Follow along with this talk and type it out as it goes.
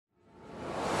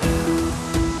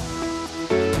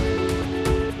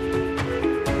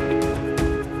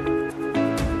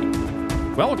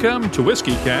Welcome to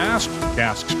WhiskyCast,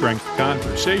 cask strength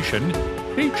conversation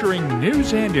featuring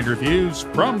news and interviews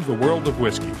from the world of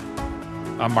whiskey.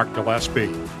 I'm Mark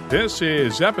Gillespie. This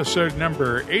is episode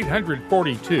number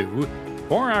 842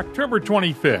 for October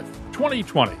 25th,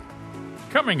 2020.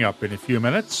 Coming up in a few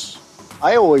minutes.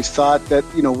 I always thought that,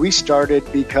 we started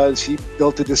because he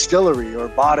built a distillery or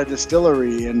bought a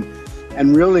distillery. And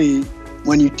really,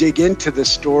 when you dig into the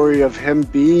story of him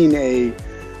being a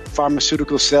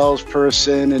pharmaceutical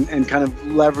salesperson and kind of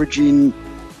leveraging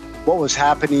what was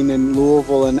happening in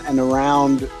Louisville and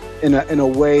around in a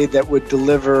way that would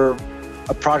deliver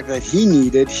a product that he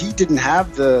needed, he didn't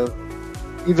have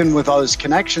even with all his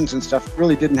connections and stuff,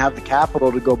 really didn't have the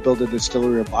capital to go build a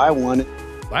distillery or buy one.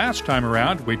 Last time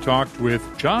around, we talked with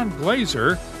John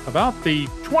Glazer about the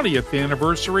 20th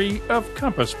anniversary of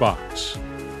Compass Box.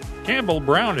 Campbell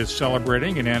Brown is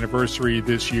celebrating an anniversary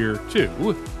this year,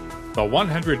 too. The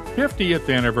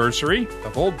 150th anniversary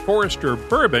of Old Forester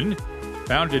Bourbon,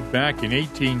 founded back in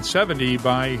 1870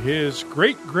 by his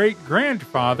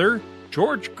great-great-grandfather,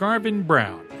 George Garvin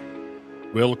Brown.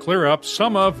 We'll clear up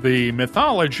some of the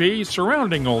mythology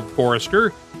surrounding Old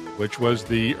Forester, which was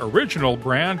the original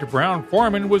brand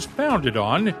Brown-Forman was founded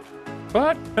on,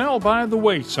 but fell by the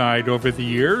wayside over the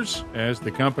years as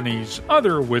the company's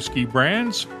other whiskey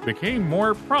brands became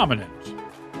more prominent.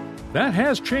 That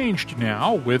has changed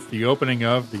now with the opening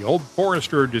of the Old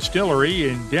Forester Distillery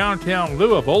in downtown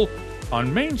Louisville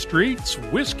on Main Street's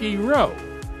Whiskey Row.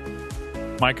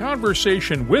 My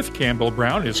conversation with Campbell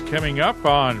Brown is coming up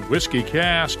on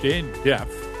WhiskyCast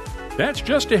In-Depth. That's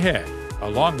just ahead,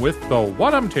 along with the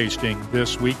What I'm Tasting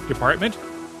This Week department,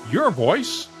 your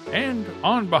voice, and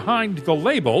on Behind the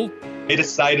Label. They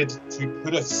decided to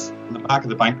put us in the back of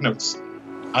the banknotes,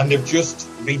 and they've just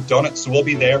redone it, so we'll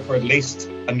be there for at least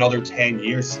another 10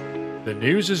 years. The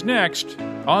news is next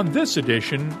on this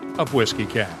edition of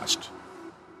WhiskyCast.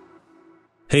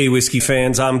 Hey, whiskey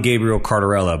fans, I'm Gabriel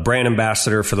Cardarella, brand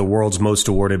ambassador for the world's most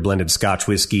awarded blended Scotch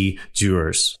whiskey,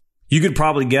 Dewar's. You could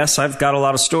probably guess I've got a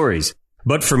lot of stories,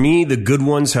 but for me, the good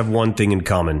ones have one thing in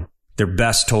common. They're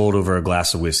best told over a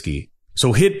glass of whiskey.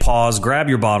 So hit pause, grab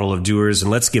your bottle of Dewar's, and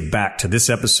let's get back to this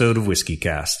episode of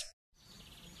WhiskyCast.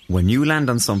 When you land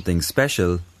on something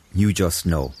special, you just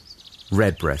know.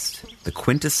 Redbreast, the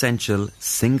quintessential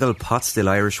single pot still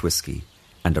Irish whiskey,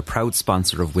 and a proud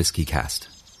sponsor of WhiskyCast.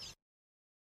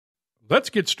 Let's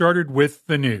get started with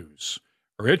the news.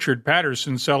 Richard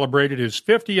Patterson celebrated his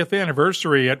 50th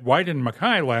anniversary at White &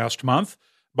 Mackay last month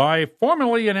by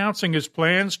formally announcing his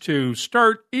plans to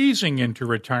start easing into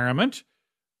retirement,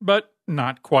 but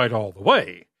not quite all the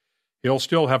way. He'll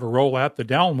still have a role at the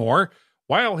Dalmore,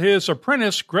 while his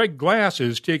apprentice Greg Glass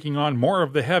is taking on more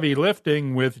of the heavy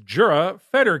lifting with Jura,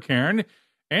 Fettercairn,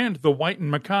 and the White &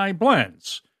 Mackay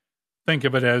blends. Think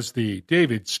of it as the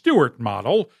David Stewart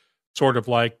model, sort of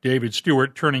like David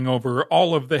Stewart turning over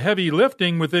all of the heavy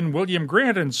lifting within William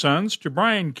Grant & Sons to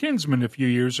Brian Kinsman a few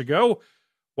years ago,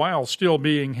 while still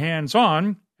being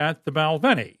hands-on at the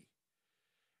Balvenie.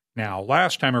 Now,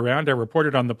 last time around, I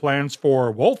reported on the plans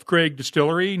for Wolf Craig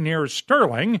Distillery near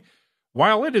Stirling.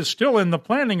 While it is still in the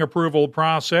planning approval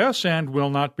process and will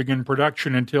not begin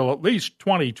production until at least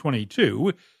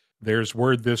 2022, there's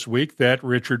word this week that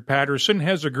Richard Patterson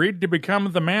has agreed to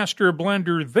become the master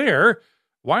blender there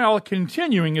while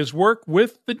continuing his work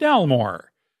with the Dalmore.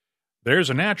 There's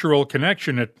a natural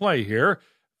connection at play here.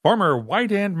 Former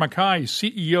White & Mackay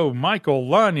CEO Michael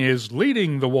Lunn is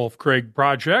leading the Wolf Craig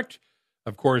project.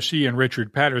 Of course, he and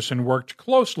Richard Patterson worked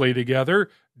closely together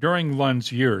during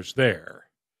Lunn's years there.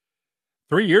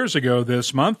 3 years ago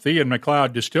this month, Ian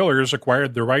MacLeod Distillers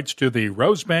acquired the rights to the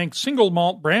Rosebank single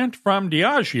malt brand from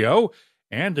Diageo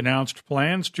and announced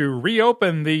plans to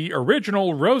reopen the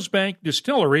original Rosebank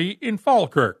distillery in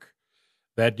Falkirk.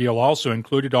 That deal also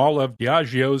included all of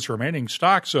Diageo's remaining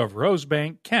stocks of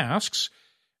Rosebank casks,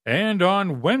 and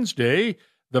on Wednesday,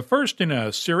 the first in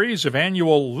a series of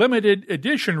annual limited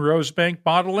edition Rosebank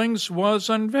bottlings was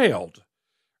unveiled.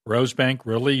 Rosebank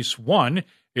Release 1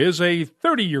 is a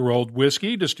 30-year-old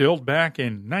whiskey distilled back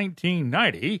in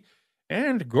 1990,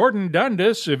 and Gordon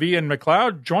Dundas of Ian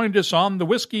MacLeod joined us on the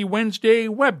Whiskey Wednesday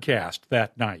webcast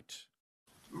that night.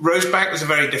 Rosebank was a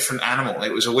very different animal.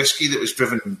 It was a whiskey that was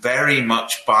driven very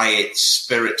much by its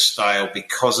spirit style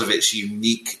because of its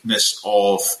uniqueness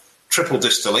of triple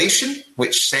distillation,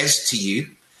 which says to you,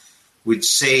 would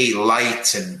say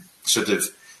light and sort of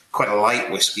quite a light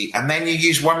whiskey. And then you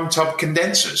use worm tub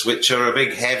condensers, which are a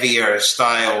big heavier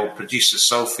style, produce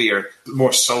a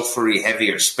more sulphury,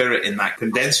 heavier spirit in that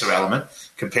condenser element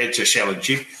compared to a shell and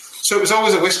tube. So it was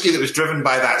always a whiskey that was driven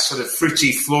by that sort of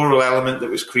fruity floral element that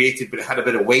was created, but it had a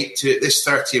bit of weight to it. This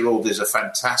 30-year-old is a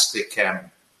fantastic,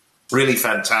 really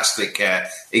fantastic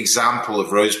example of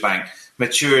Rosebank,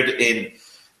 matured in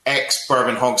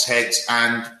ex-bourbon hogsheads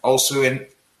and also in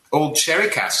old sherry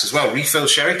casks as well, refill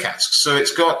sherry casks. So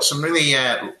it's got some really,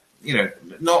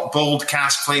 not bold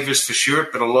cask flavours for sure,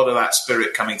 but a lot of that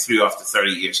spirit coming through after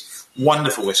 30 years.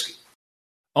 Wonderful whiskey.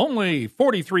 Only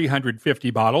 4,350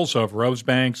 bottles of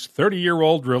Rosebank's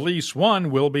 30-year-old Release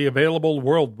 1 will be available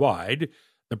worldwide.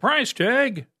 The price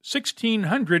tag,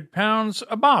 £1,600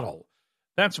 a bottle.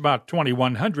 That's about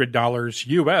 $2,100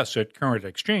 U.S. at current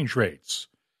exchange rates.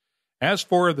 As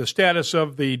for the status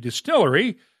of the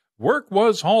distillery, work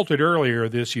was halted earlier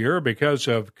this year because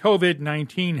of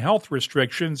COVID-19 health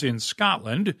restrictions in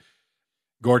Scotland.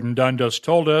 Gordon Dundas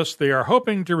told us they are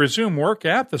hoping to resume work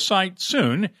at the site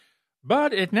soon,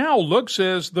 but it now looks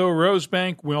as though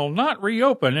Rosebank will not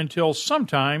reopen until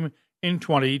sometime in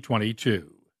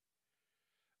 2022.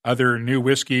 Other new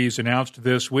whiskeys announced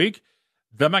this week.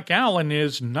 The Macallan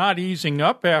is not easing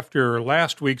up after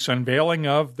last week's unveiling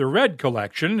of the Red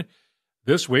Collection.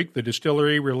 This week, the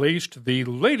distillery released the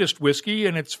latest whiskey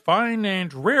in its fine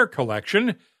and rare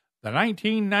collection, the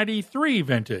 1993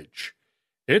 vintage.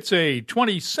 It's a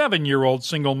 27-year-old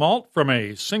single malt from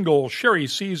a single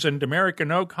sherry-seasoned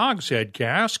American oak hogshead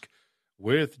cask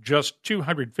with just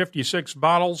 256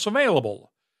 bottles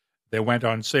available. They went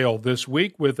on sale this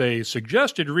week with a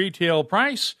suggested retail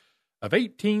price of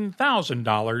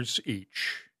 $18,000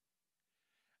 each.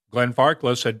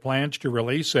 Glenfarclas had planned to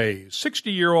release a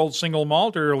 60-year-old single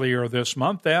malt earlier this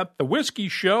month at the Whiskey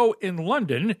Show in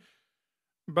London,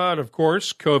 but of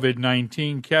course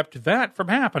COVID-19 kept that from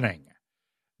happening.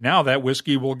 Now that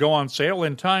whiskey will go on sale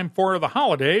in time for the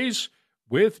holidays,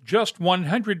 with just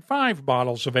 105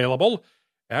 bottles available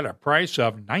at a price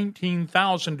of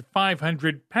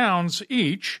 £19,500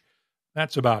 each.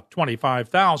 That's about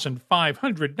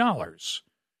 $25,500.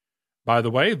 By the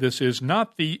way, this is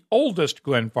not the oldest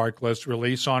Glenfarclas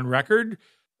release on record.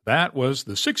 That was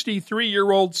the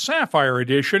 63-year-old Sapphire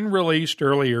Edition released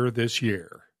earlier this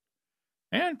year.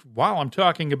 And while I'm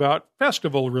talking about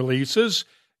festival releases,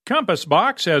 Compass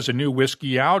Box has a new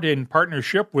whiskey out in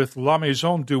partnership with La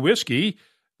Maison du Whisky,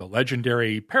 the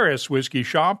legendary Paris whiskey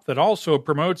shop that also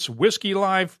promotes Whiskey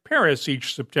Live Paris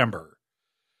each September.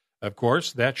 Of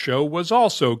course, that show was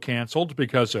also canceled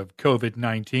because of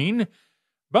COVID-19,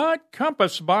 but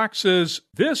Compass Box's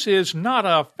This Is Not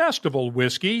a Festival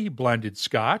Whiskey blended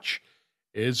scotch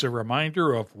is a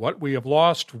reminder of what we have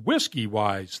lost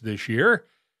whiskey-wise this year.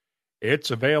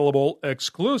 It's available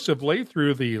exclusively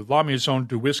through the La Maison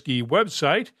du Whisky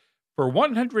website for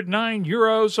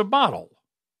 €109 a bottle,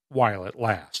 while it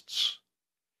lasts.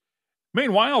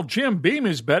 Meanwhile, Jim Beam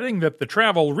is betting that the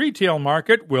travel retail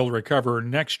market will recover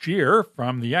next year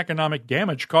from the economic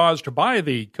damage caused by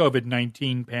the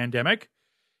COVID-19 pandemic.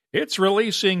 It's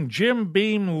releasing Jim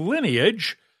Beam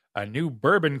Lineage, a new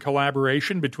bourbon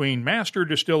collaboration between master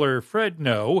distiller Fred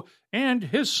Noe and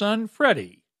his son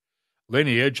Freddie.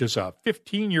 Lineage is a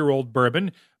 15-year-old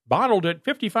bourbon bottled at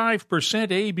 55%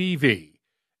 ABV,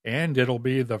 and it'll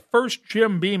be the first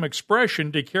Jim Beam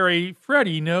expression to carry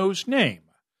Freddie Noe's name.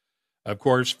 Of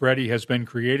course, Freddie has been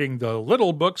creating the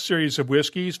Little Book series of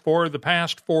whiskeys for the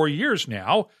past 4 years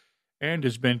now, and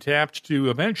has been tapped to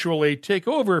eventually take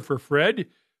over for Fred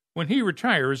when he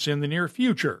retires in the near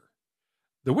future.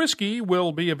 The whiskey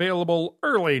will be available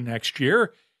early next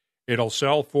year. It'll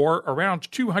sell for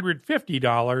around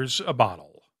 $250 a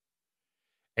bottle.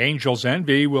 Angel's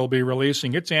Envy will be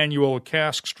releasing its annual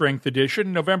cask strength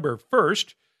edition November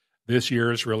 1st. This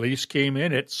year's release came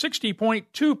in at 60.2%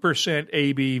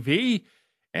 ABV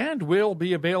and will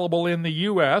be available in the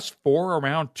U.S. for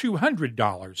around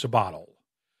 $200 a bottle.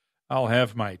 I'll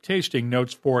have my tasting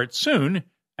notes for it soon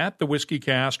at the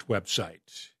WhiskyCast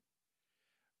website.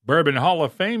 Bourbon Hall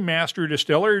of Fame master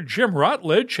distiller Jim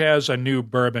Rutledge has a new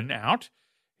bourbon out.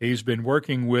 He's been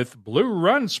working with Blue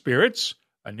Run Spirits,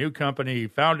 a new company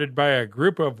founded by a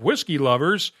group of whiskey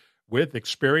lovers with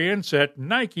experience at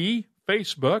Nike,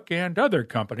 Facebook, and other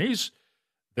companies.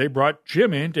 They brought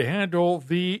Jim in to handle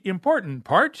the important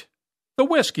part, the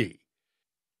whiskey.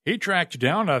 He tracked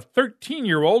down a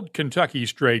 13-year-old Kentucky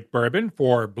straight bourbon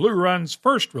for Blue Run's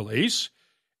first release.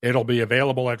 It'll be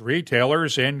available at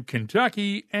retailers in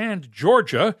Kentucky and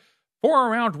Georgia for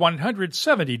around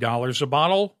 $170 a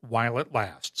bottle while it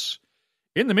lasts.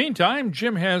 In the meantime,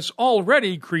 Jim has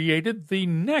already created the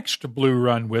next Blue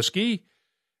Run whiskey.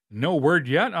 No word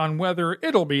yet on whether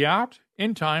it'll be out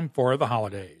in time for the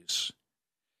holidays.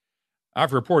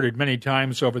 I've reported many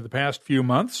times over the past few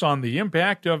months on the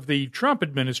impact of the Trump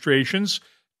administration's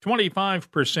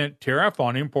 25% tariff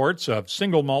on imports of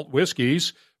single malt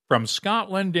whiskies from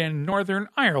Scotland and Northern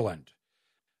Ireland.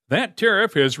 That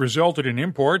tariff has resulted in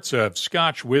imports of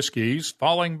Scotch whiskies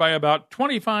falling by about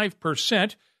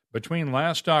 25% between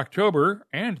last October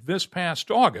and this past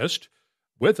August,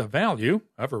 with a value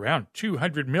of around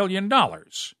 $200 million.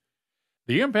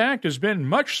 The impact has been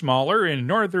much smaller in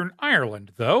Northern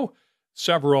Ireland, though.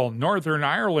 Several Northern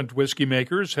Ireland whiskey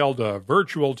makers held a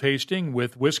virtual tasting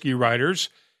with whiskey writers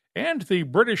and the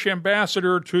British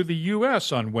ambassador to the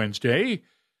U.S. on Wednesday.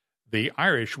 The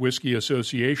Irish Whiskey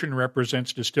Association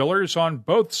represents distillers on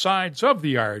both sides of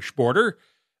the Irish border.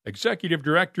 Executive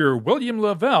Director William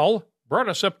Lavelle brought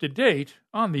us up to date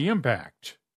on the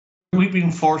impact. We've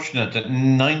been fortunate that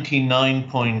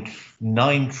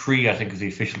 99.93, I think is the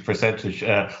official percentage,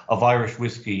 of Irish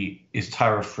whiskey is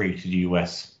tariff-free to the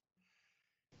US.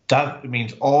 That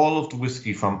means all of the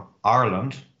whiskey from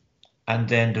Ireland and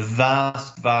then the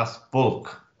vast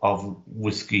bulk of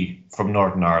whiskey from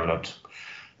Northern Ireland.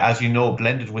 As you know,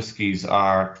 blended whiskies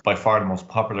are by far the most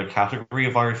popular category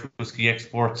of Irish whiskey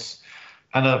exports,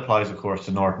 and that applies, of course,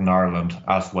 to Northern Ireland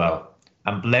as well.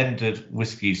 And blended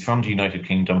whiskies from the United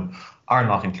Kingdom are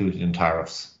not included in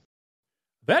tariffs.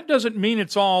 That doesn't mean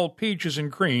it's all peaches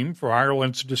and cream for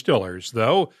Ireland's distillers,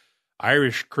 though.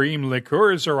 Irish cream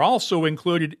liqueurs are also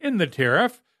included in the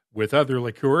tariff, with other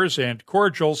liqueurs and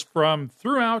cordials from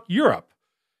throughout Europe.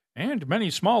 And many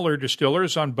smaller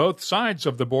distillers on both sides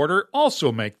of the border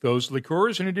also make those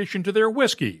liqueurs in addition to their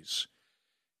whiskies.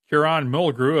 Ciarán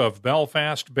Mulgrew of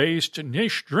Belfast-based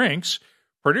Niche Drinks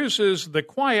produces the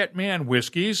Quiet Man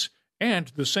whiskies and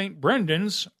the St.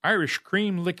 Brendan's Irish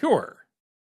cream liqueur.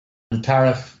 The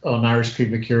tariff on Irish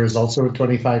cream liqueur is also at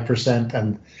 25%,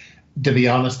 and to be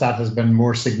honest, that has been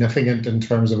more significant in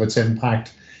terms of its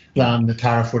impact than the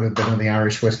tariff would have been in the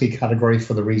Irish whiskey category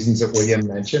for the reasons that William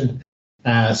mentioned.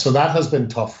 So that has been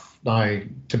tough. Now,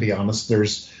 to be honest,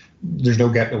 there's no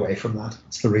getting away from that.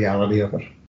 It's the reality of it.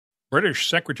 British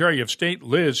Secretary of State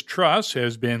Liz Truss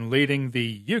has been leading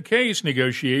the UK's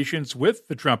negotiations with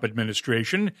the Trump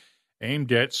administration,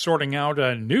 aimed at sorting out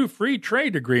a new free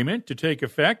trade agreement to take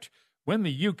effect when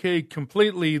the UK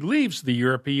completely leaves the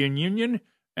European Union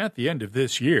at the end of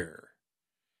this year.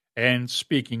 And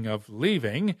speaking of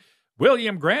leaving,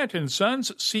 William Grant &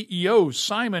 Sons CEO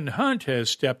Simon Hunt has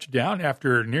stepped down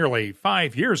after nearly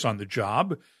 5 years on the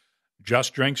job.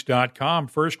 JustDrinks.com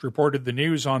first reported the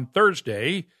news on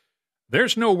Thursday.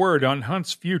 There's no word on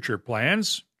Hunt's future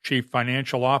plans. Chief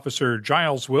Financial Officer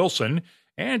Giles Wilson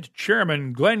and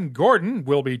Chairman Glenn Gordon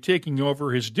will be taking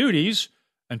over his duties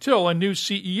until a new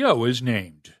CEO is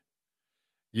named.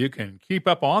 You can keep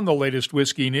up on the latest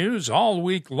whiskey news all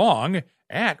week long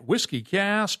at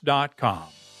WhiskyCast.com.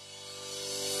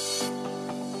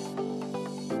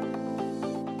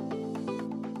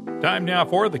 Time now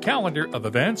for the calendar of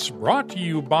events brought to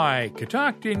you by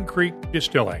Catoctin Creek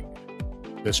Distilling.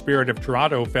 The Spirit of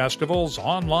Toronto Festival's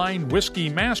online whiskey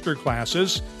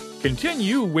masterclasses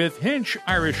continue with Hinch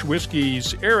Irish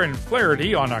Whiskey's Aaron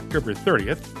Flaherty on October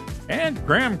 30th and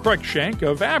Graham Cruikshank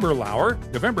of Aberlour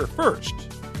November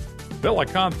 1st. Villa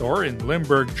Conthor in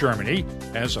Limburg, Germany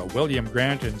has a William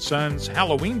Grant & Sons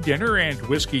Halloween dinner and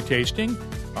whiskey tasting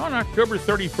on October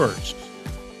 31st.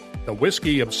 The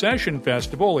Whiskey Obsession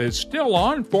Festival is still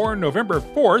on for November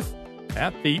 4th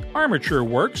at the Armature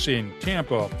Works in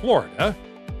Tampa, Florida.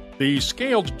 The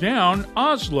scaled-down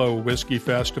Oslo Whiskey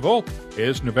Festival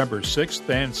is November 6th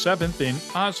and 7th in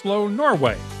Oslo,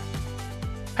 Norway.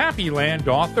 Happy Land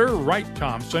author Wright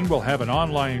Thompson will have an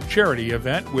online charity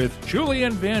event with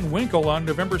Julian Van Winkle on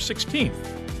November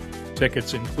 16th.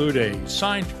 Tickets include a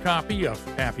signed copy of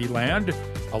Happy Land,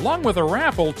 along with a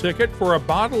raffle ticket for a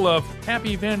bottle of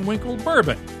Happy Van Winkle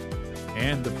Bourbon.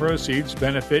 And the proceeds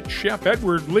benefit Chef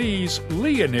Edward Lee's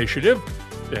Lee Initiative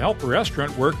to help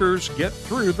restaurant workers get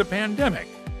through the pandemic.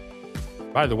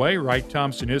 By the way, Wright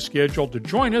Thompson is scheduled to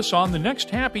join us on the next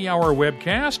Happy Hour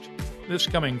webcast this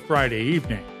coming Friday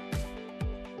evening.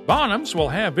 Bonham's will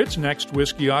have its next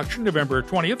whiskey auction November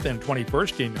 20th and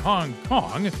 21st in Hong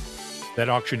Kong. That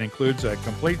auction includes a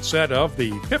complete set of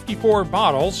the 54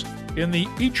 bottles in the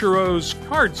Ichiro's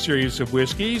Card series of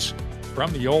whiskeys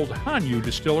from the old Hanyu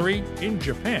distillery in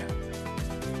Japan.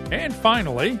 And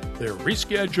finally, the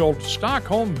rescheduled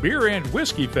Stockholm Beer and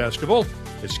Whiskey Festival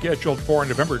is scheduled for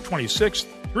November 26th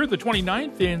through the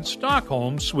 29th in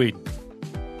Stockholm, Sweden.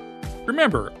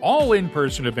 Remember, all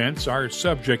in-person events are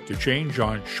subject to change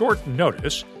on short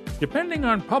notice, depending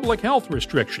on public health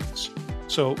restrictions.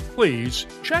 So please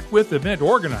check with event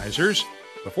organizers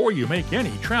before you make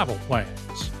any travel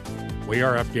plans. We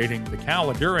are updating the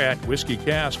calendar at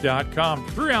WhiskyCast.com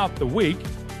throughout the week,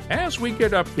 as we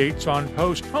get updates on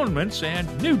postponements and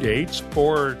new dates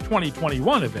for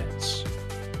 2021 events.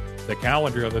 The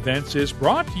calendar of events is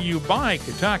brought to you by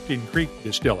Catoctin Creek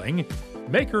Distilling,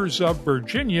 makers of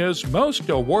Virginia's most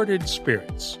awarded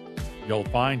spirits. You'll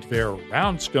find their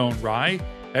Roundstone Rye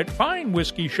at fine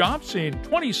whiskey shops in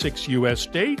 26 U.S.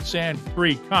 states and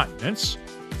 3 continents,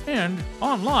 and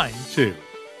online too.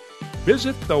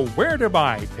 Visit the Where to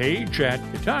Buy page at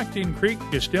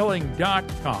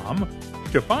CatoctinCreekDistilling.com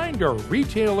to find a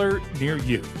retailer near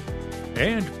you.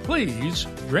 And please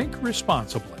drink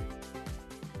responsibly.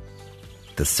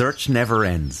 The search never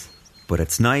ends, but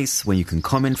it's nice when you can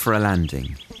come in for a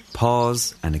landing,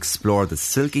 pause and explore the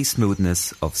silky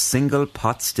smoothness of single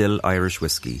pot still Irish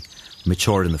whiskey,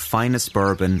 matured in the finest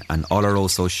bourbon and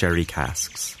Oloroso sherry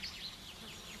casks.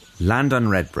 Land on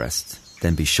Redbreast,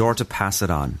 then be sure to pass it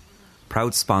on.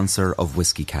 Proud sponsor of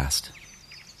WhiskyCast.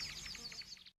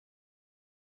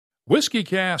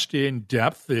 WhiskyCast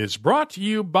In-Depth is brought to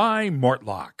you by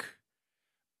Mortlock.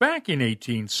 Back in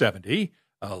 1870,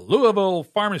 a Louisville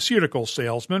pharmaceutical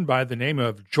salesman by the name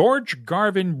of George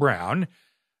Garvin Brown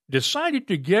decided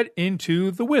to get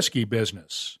into the whiskey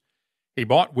business. He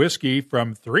bought whiskey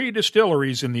from 3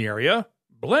 distilleries in the area,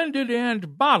 blended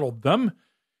and bottled them,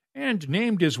 and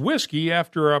named his whiskey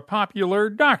after a popular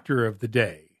doctor of the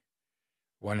day.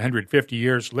 150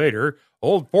 years later,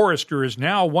 Old Forester is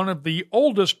now one of the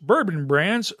oldest bourbon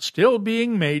brands still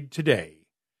being made today.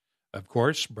 Of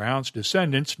course, Brown's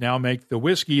descendants now make the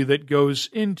whiskey that goes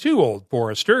into Old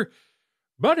Forester,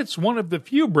 but it's one of the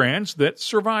few brands that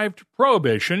survived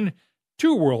Prohibition,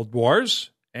 2 world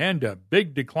wars, and a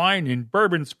big decline in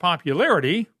bourbon's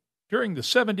popularity during the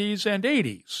 70s and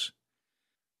 80s.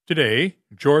 Today,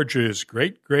 George's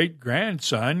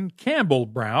great-great-grandson, Campbell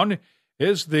Brown,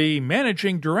 is the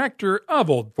managing director of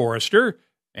Old Forester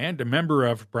and a member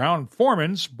of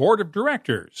Brown-Forman's board of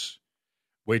directors.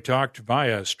 We talked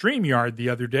via StreamYard the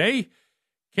other day.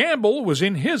 Campbell was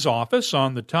in his office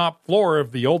on the top floor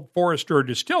of the Old Forester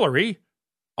Distillery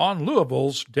on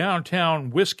Louisville's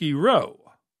downtown Whiskey Row.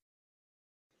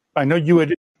 I know you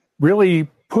had really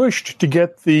pushed to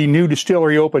get the new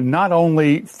distillery open, not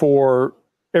only for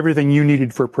everything you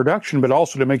needed for production, but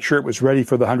also to make sure it was ready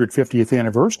for the 150th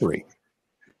anniversary.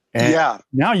 And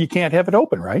now you can't have it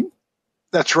open, right?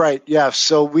 That's right. Yeah.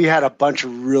 So we had a bunch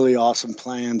of really awesome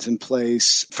plans in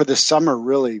place for the summer,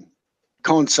 really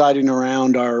coinciding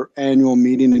around our annual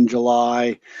meeting in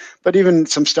July, but even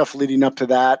some stuff leading up to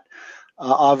that.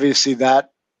 Obviously,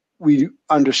 that we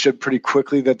understood pretty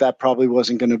quickly that probably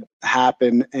wasn't going to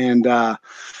happen. And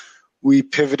we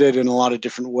pivoted in a lot of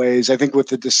different ways. I think with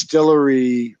the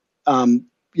distillery,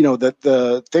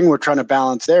 the thing we're trying to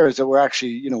balance there is that we're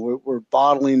actually, we're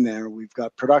bottling there. We've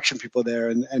got production people there.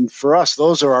 And for us,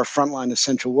 those are our frontline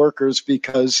essential workers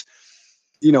because,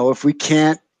 if we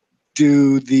can't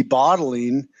do the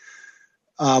bottling,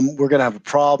 we're going to have a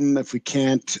problem. If we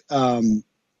can't,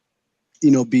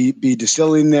 be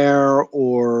distilling there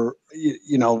or,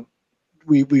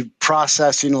 we're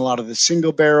processing a lot of the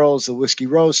single barrels, the whiskey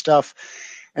row stuff.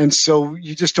 And so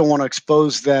you just don't want to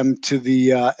expose them to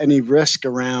the any risk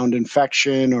around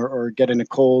infection or getting a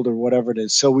cold or whatever it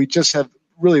is. So we just have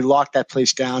really locked that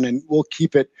place down, and we'll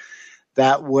keep it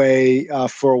that way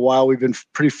for a while. We've been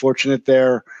pretty fortunate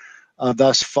there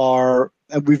thus far.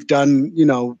 And we've done,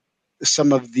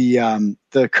 some of the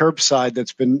curbside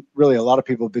that's been really a lot of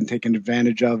people have been taking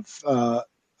advantage of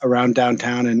around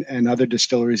downtown and other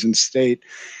distilleries in the state.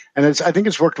 And I think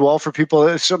it's worked well for people.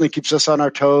 It certainly keeps us on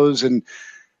our toes and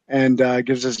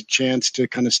gives us a chance to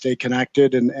kind of stay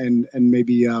connected and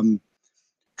maybe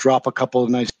drop a couple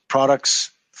of nice products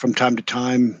from time to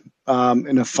time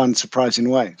in a fun, surprising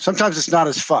way. Sometimes it's not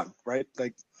as fun, right?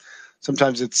 Like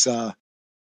sometimes it's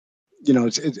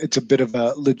it's a bit of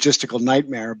a logistical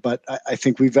nightmare, but I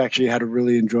think we've actually had a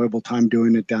really enjoyable time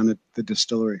doing it down at the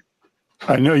distillery.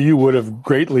 I know you would have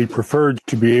greatly preferred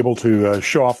to be able to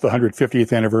show off the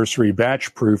 150th anniversary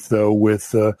batch proof, though,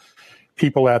 with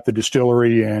people at the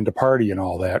distillery and a party and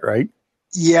all that, right?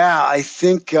 Yeah, I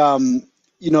think,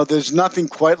 there's nothing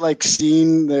quite like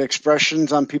seeing the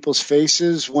expressions on people's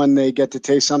faces when they get to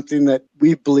taste something that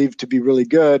we believe to be really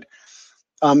good.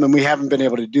 And we haven't been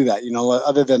able to do that,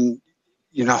 other than,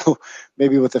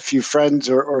 maybe with a few friends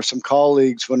or some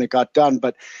colleagues when it got done.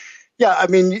 But yeah, I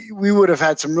mean, we would have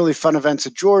had some really fun events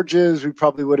at George's. We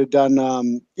probably would have done,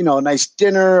 a nice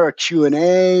dinner, a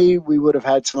Q&A. We would have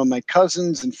had some of my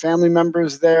cousins and family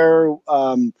members there,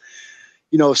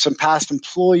 some past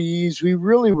employees. We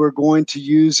really were going to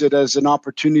use it as an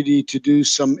opportunity to do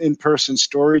some in-person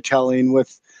storytelling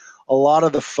with a lot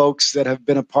of the folks that have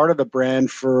been a part of the brand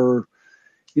for,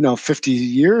 50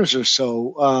 years or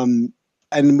so.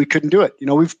 And we couldn't do it.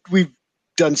 We've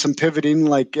done some pivoting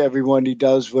like everybody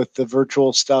does with the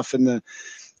virtual stuff and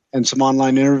some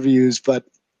online interviews, but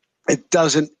it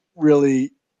doesn't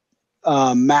really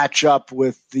match up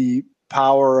with the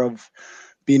power of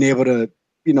being able to,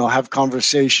 have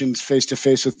conversations face to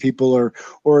face with people or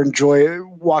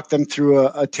walk them through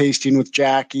a tasting with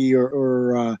Jackie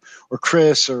or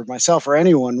Chris or myself or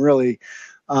anyone really.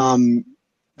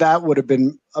 That would have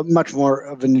been a much more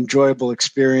of an enjoyable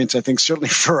experience, I think, certainly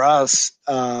for us.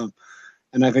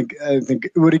 And I think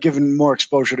it would have given more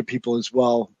exposure to people as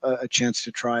well, a chance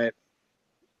to try it.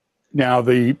 Now,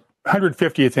 the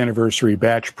 150th anniversary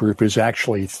batch proof is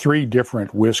actually 3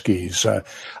 different whiskeys.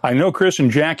 I know Chris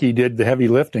and Jackie did the heavy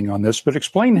lifting on this, but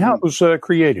explain how it was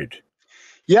created.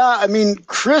 Yeah, I mean,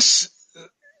 Chris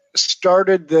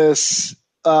started this,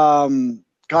 I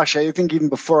think even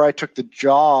before I took the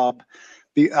job.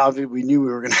 We knew we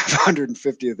were going to have the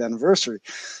 150th anniversary.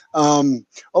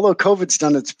 Although COVID's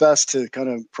done its best to kind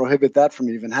of prohibit that from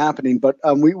even happening, but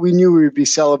we knew we would be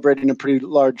celebrating a pretty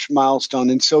large milestone.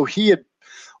 And so he had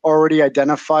already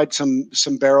identified some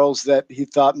barrels that he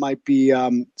thought might be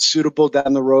suitable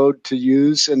down the road to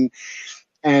use. And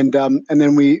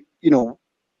then we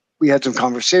had some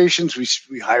conversations.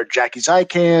 We hired Jackie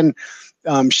Zykan.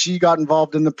 She got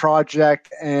involved in the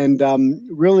project, and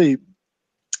really,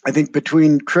 I think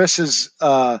between Chris's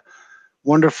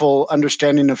wonderful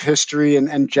understanding of history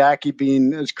and Jackie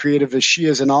being as creative as she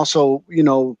is, and also,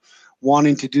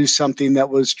 wanting to do something that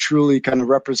was truly kind of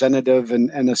representative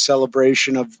and a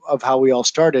celebration of how we all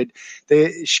started,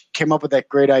 they came up with that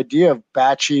great idea of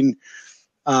batching,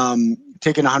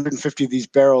 taking 150 of these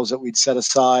barrels that we'd set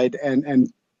aside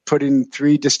and putting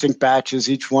 3 distinct batches,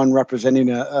 each one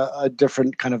representing a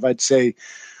different kind of, I'd say,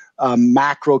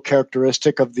 macro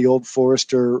characteristic of the Old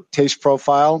Forester taste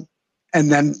profile,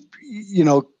 and then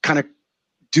kind of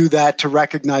do that to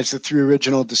recognize the 3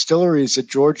 original distilleries that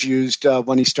George used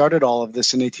when he started all of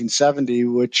this in 1870,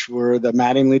 which were the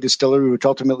Mattingly Distillery, which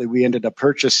ultimately we ended up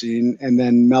purchasing, and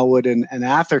then Melwood and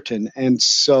Atherton. And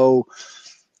so,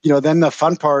 then the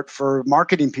fun part for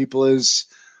marketing people is,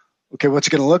 okay, what's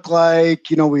it going to look like?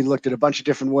 We looked at a bunch of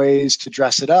different ways to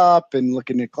dress it up and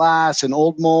looking at glass and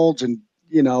old molds and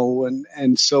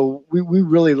and so we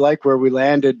really like where we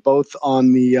landed, both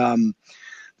on the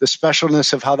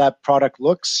specialness of how that product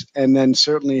looks, and then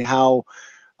certainly how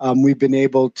we've been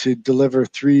able to deliver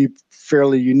 3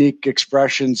 fairly unique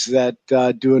expressions that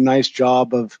do a nice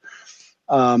job of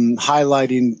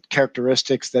highlighting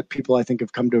characteristics that people, I think,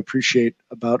 have come to appreciate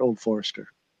about Old Forester.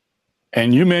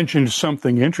 And you mentioned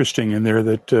something interesting in there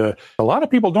that a lot of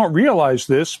people don't realize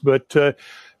this, but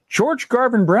George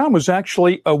Garvin Brown was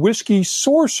actually a whiskey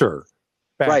sourcer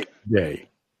back in the day.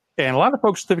 And a lot of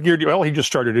folks figured, well, he just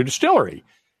started a distillery.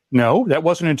 No, that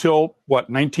wasn't until,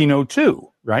 1902,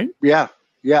 right? Yeah.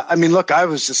 I mean, look, I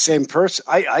was the same person.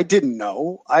 I didn't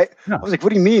know. I was like, what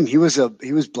do you mean? He was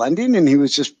blending, and he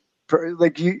was just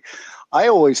I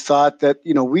always thought that,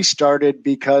 we started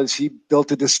because he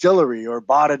built a distillery or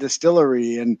bought a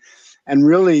distillery. And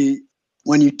really,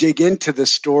 when you dig into the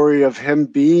story of him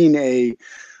being a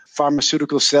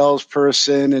pharmaceutical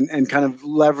salesperson and kind of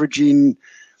leveraging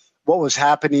what was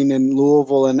happening in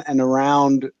Louisville and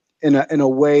around in a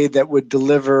way that would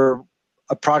deliver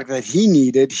a product that he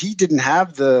needed, he didn't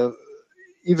have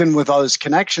even with all his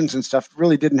connections and stuff,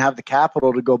 really didn't have the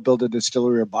capital to go build a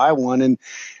distillery or buy one.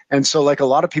 And so, like a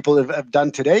lot of people have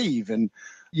done today, even,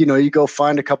 you go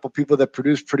find a couple people that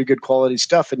produce pretty good quality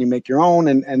stuff and you make your own.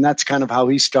 And that's kind of how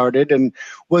he started and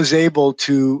was able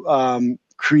to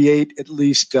create at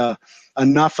least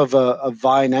enough of a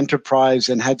vine enterprise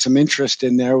and had some interest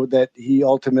in there that he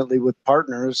ultimately, with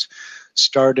partners,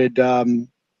 started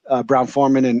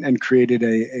Brown-Forman and created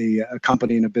a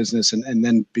company and a business and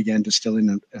then began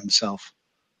distilling himself.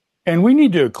 And we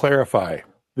need to clarify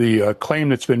the claim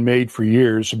that's been made for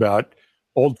years about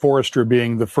Old Forester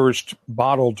being the first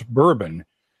bottled bourbon,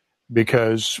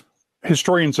 because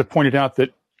historians have pointed out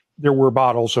that there were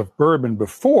bottles of bourbon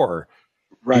before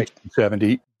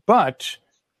 1870, but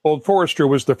Old Forester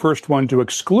was the first one to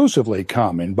exclusively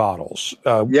come in bottles.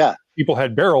 People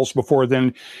had barrels before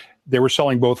then. They were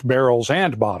selling both barrels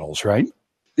and bottles, right?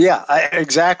 Yeah,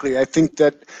 exactly. I think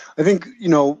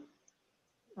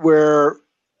where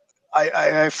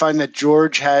I find that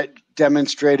George had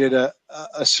demonstrated a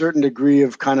certain degree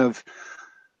of kind of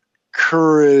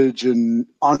courage and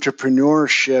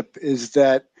entrepreneurship is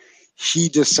that he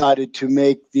decided to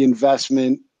make the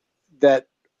investment that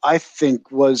I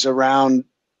think was around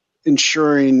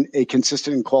ensuring a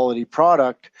consistent and quality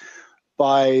product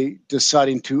by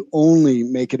deciding to only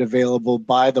make it available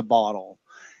by the bottle.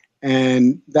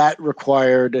 And that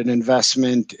required an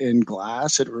investment in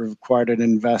glass. It required an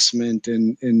investment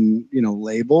in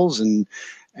labels and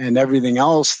everything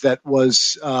else that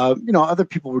was, other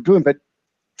people were doing. But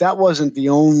that wasn't the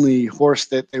only horse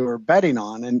that they were betting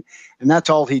on. And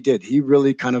that's all he did. He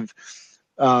really kind of,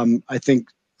 I think,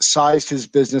 sized his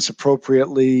business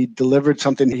appropriately, delivered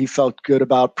something he felt good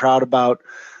about, proud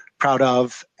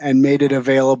of, and made it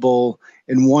available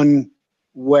in one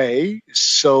way,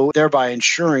 so thereby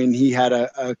ensuring he had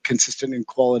a consistent and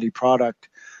quality product,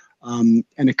 and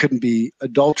it couldn't be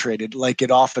adulterated like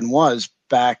it often was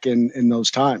back in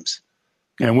those times.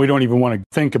 And we don't even want to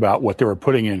think about what they were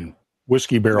putting in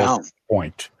whiskey barrels at this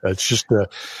point. It's just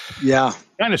kind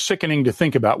of sickening to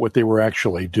think about what they were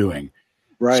actually doing.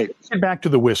 Right. So let's get back to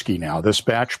the whiskey now. This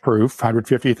batch proof,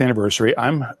 150th anniversary.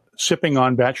 I'm sipping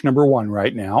on batch number 1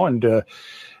 right now, and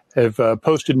have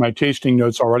posted my tasting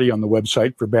notes already on the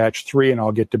website for batch 3, and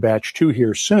I'll get to batch 2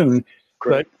 here soon.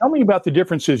 Great. But tell me about the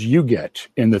differences you get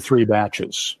in the 3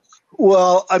 batches.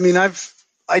 Well, I mean,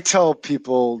 I tell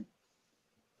people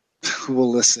who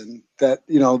will listen that,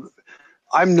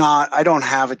 I don't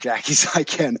have a Jackie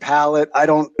Zykan palate. I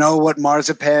don't know what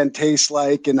marzipan tastes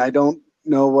like, and I don't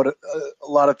know what a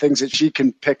lot of things that she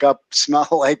can pick up smell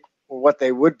like or what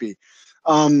they would be.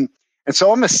 And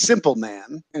so I'm a simple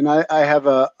man, and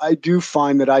I do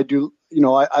find that I do,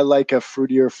 I like a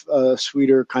fruitier,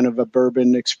 sweeter kind of a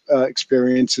bourbon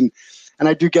experience. And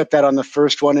I do get that on the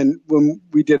first one. And when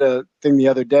we did a thing the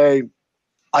other day,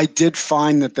 I did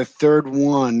find that the third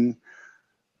one,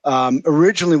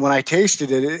 originally when I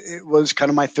tasted it, it was kind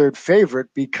of my third favorite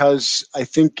because I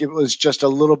think it was just a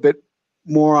little bit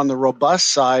more on the robust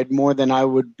side, more than I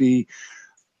would be,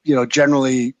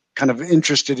 generally kind of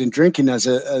interested in drinking as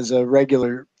a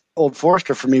regular Old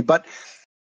Forester for me. But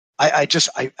I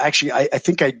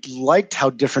think I liked how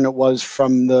different it was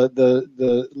from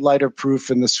the lighter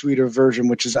proof and the sweeter version,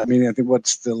 which is, I think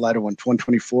what's the lighter one,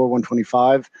 124,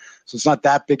 125. So it's not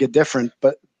that big a difference,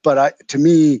 but to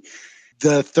me,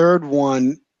 the third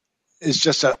one is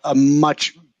just a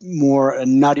much more a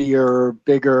nuttier,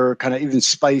 bigger, kind of even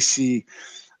spicy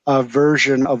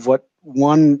version of what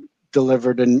one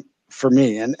delivered for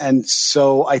me. And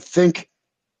so I think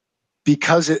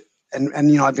because it, and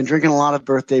I've been drinking a lot of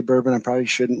birthday bourbon. I probably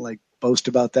shouldn't boast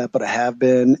about that, but I have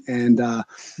been. And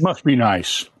must be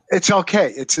nice. It's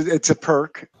okay. It's a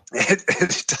perk.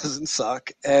 It doesn't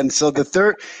suck. And so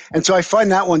I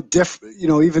find that one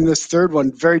even this third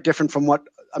one, very different from what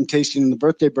I'm tasting in the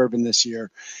birthday bourbon this year.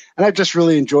 And I just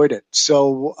really enjoyed it.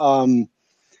 So,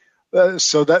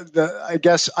 I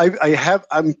guess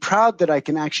I'm proud that I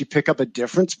can actually pick up a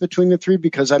difference between the 3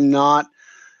 because I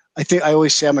think I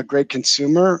always say I'm a great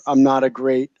consumer. I'm not a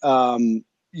great, I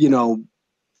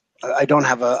don't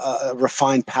have a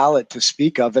refined palate to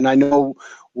speak of. And I know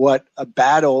what a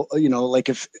battle,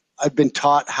 if I've been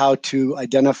taught how to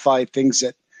identify things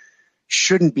that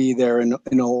shouldn't be there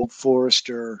in Old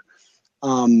Forester.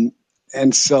 And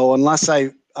so unless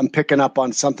I'm picking up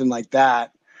on something like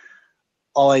that,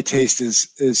 all I taste is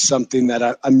something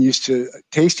that I'm used to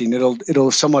tasting.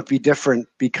 It'll somewhat be different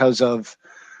because of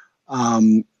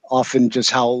often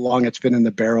just how long it's been in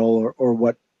the barrel or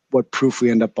what proof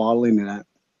we end up bottling it at.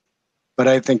 But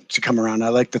I think to come around, I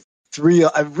like the 3.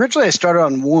 Originally, I started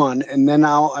on 1, and then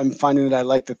now I'm finding that I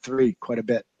like the 3 quite a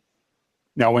bit.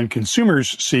 Now, when consumers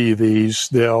see these,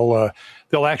 they'll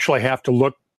actually have to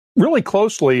look really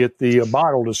closely at the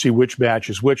bottle to see which batch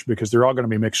is which because they're all going to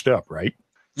be mixed up, right?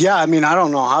 Yeah, I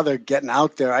don't know how they're getting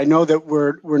out there. I know that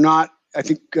we're not. I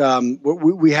think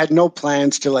we had no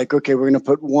plans to okay, we're going to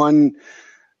put 1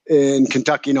 in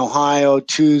Kentucky and Ohio,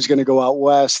 2 is going to go out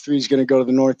west, 3 is going to go to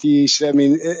the Northeast.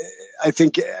 I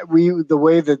think the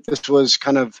way that this was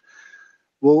kind of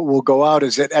will go out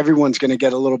is that everyone's going to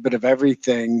get a little bit of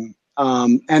everything.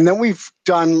 And then we've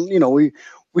done,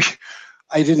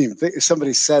 I didn't even think,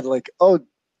 somebody said oh,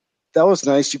 that was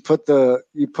nice. You put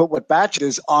what batch it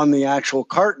is on the actual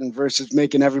carton versus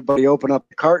making everybody open up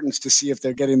the cartons to see if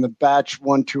they're getting the batch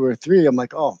 1, 2, or 3. I'm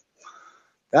like, oh,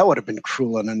 that would have been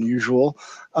cruel and unusual.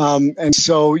 And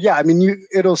so, yeah,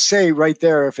 it'll say right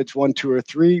there if it's 1, 2, or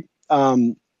 3.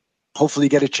 Hopefully you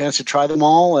get a chance to try them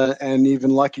all, and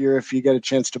even luckier if you get a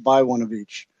chance to buy one of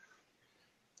each.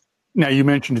 Now, you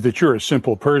mentioned that you're a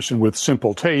simple person with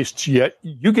simple tastes, yet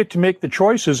you get to make the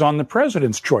choices on the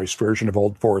President's Choice version of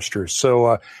Old Forester.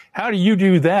 So how do you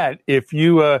do that if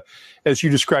you, as you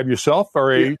describe yourself,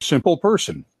 are a simple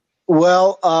person?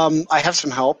 Well, I have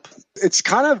some help. It's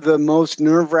kind of the most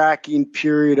nerve-wracking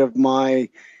period of my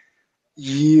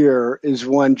year is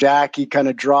when Jackie kind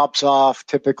of drops off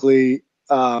typically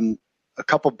a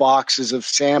couple boxes of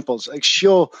samples.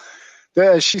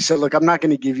 She said, look, I'm not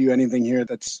going to give you anything here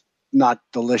that's not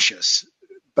delicious,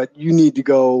 but you need to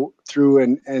go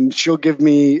through and she'll give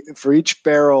me for each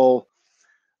barrel.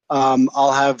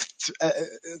 I'll have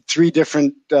 3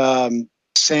 different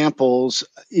samples,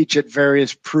 each at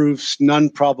various proofs, none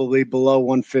probably below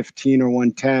 115 or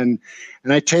 110.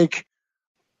 And I take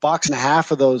box and a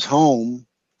half of those home.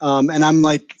 And I'm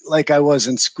like I was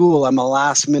in school, I'm a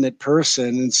last minute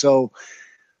person. And so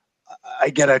I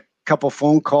get a couple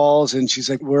phone calls and she's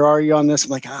like, where are you on this?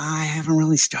 I'm like, I haven't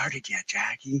really started yet,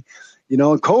 Jackie. And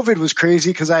COVID was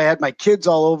crazy because I had my kids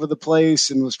all over the place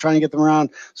and was trying to get them around.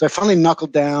 So I finally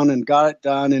knuckled down and got it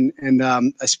done. And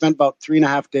I spent about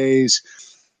 3.5 days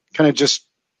kind of just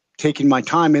taking my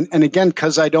time. And again,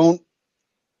 because I don't,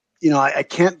 I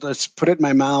can't just put it in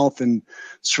my mouth and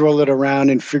swirl it around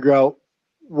and figure out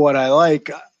what I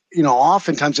like.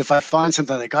 Oftentimes if I find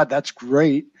something like, God, that's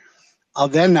great, I'll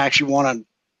then actually want to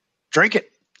drink it.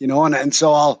 And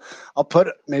so I'll put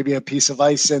maybe a piece of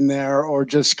ice in there or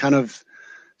just kind of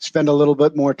spend a little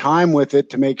bit more time with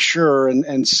it to make sure.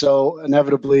 And so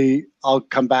inevitably I'll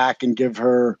come back and give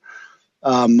her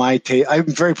my taste. I'm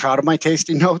very proud of my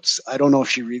tasting notes. I don't know if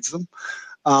she reads them,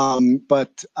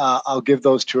 but I'll give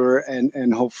those to her,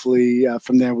 and hopefully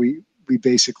from there we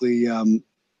basically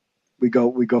we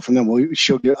go from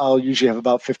there. I'll usually have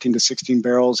about 15 to 16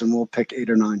 barrels, and we'll pick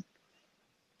 8 or 9.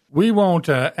 We won't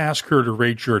ask her to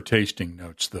rate your tasting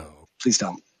notes, though. Please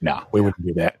don't. No, we wouldn't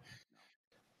do that.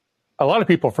 A lot of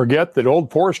people forget that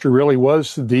Old Forester really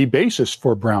was the basis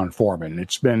for Brown-Forman.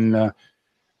 It's been,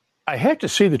 I have to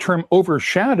say, the term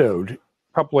overshadowed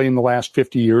probably in the last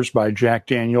 50 years by Jack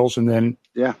Daniels, and then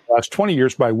the last 20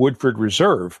 years by Woodford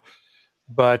Reserve.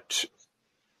 But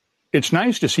it's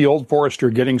nice to see Old Forester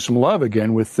getting some love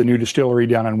again with the new distillery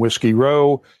down on Whiskey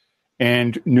Row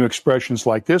and new expressions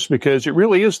like this, because it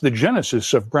really is the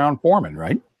genesis of Brown-Forman,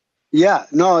 right? Yeah,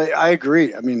 no, I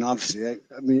agree. I mean, obviously,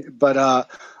 but I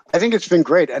think it's been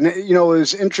great. And, it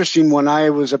was interesting when I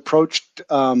was approached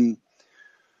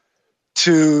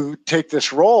to take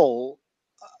this role.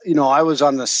 I was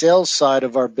on the sales side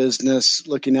of our business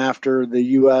looking after the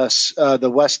U.S., the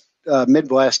West,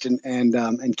 Midwest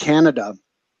and Canada,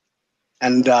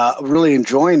 and really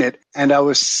enjoying it. And I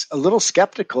was a little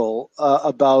skeptical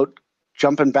about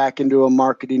jumping back into a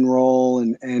marketing role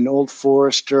and Old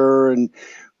Forester, and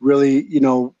really,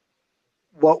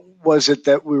 what was it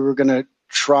that we were going to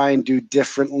try and do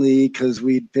differently, because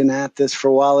we'd been at this for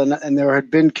a while, and there had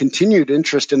been continued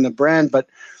interest in the brand, but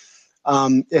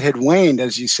it had waned,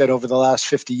 as you said, over the last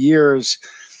 50 years.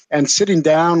 And sitting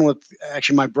down with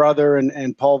actually my brother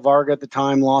and Paul Varga at the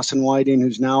time, Lawson Whiting,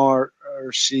 who's now our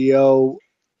CEO,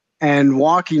 and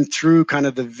walking through kind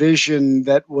of the vision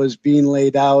that was being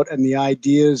laid out and the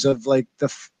ideas of like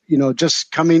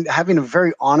just having a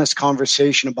very honest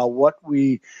conversation about where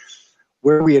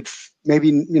we had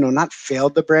maybe, not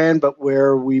failed the brand, but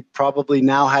where we probably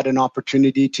now had an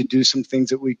opportunity to do some things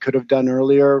that we could have done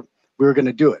earlier. We were going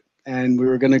to do it, and we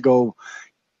were going to go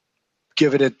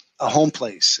give it a home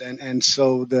place. And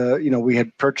so we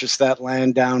had purchased that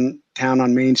land downtown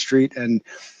on Main Street, and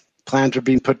plans were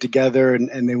being put together,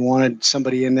 and they wanted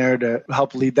somebody in there to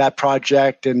help lead that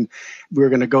project. And we were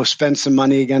going to go spend some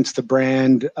money against the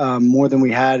brand, more than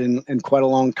we had in quite a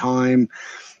long time.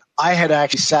 I had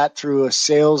actually sat through a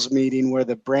sales meeting where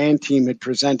the brand team had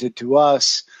presented to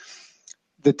us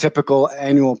the typical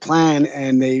annual plan,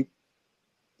 and they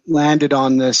landed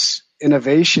on this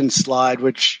innovation slide,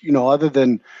 which, other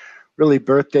than really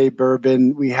birthday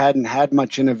bourbon, we hadn't had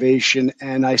much innovation.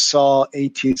 And I saw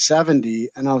 1870,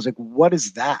 and I was like, what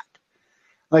is that?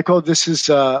 Like, oh, this is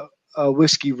a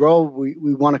Whiskey Row. We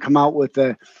want to come out with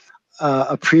a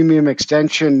premium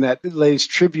extension that lays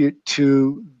tribute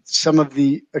to some of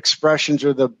the expressions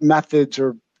or the methods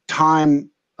or time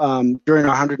during our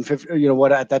 150,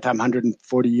 at that time,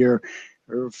 140 year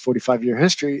or 45 year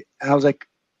history. And I was like,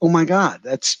 oh my God,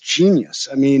 that's genius.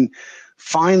 I mean,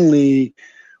 finally,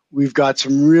 we've got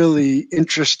some really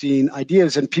interesting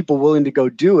ideas and people willing to go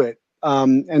do it.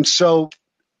 And so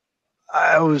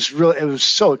it was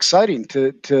so exciting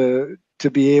to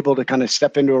be able to kind of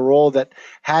step into a role that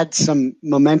had some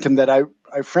momentum that I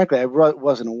frankly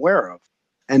wasn't aware of.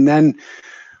 And then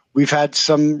we've had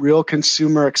some real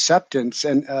consumer acceptance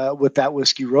and with that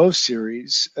Whiskey Row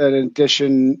series. In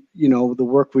addition, the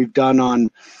work we've done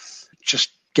on just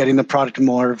getting the product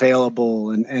more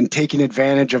available and taking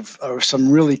advantage of some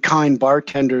really kind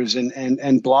bartenders and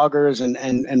bloggers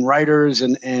and writers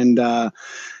and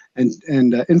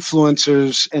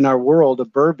influencers in our world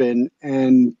of bourbon,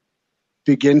 and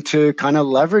begin to kind of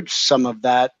leverage some of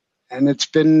that. And it's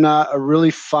been a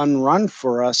really fun run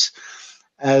for us.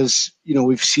 as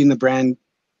we've seen the brand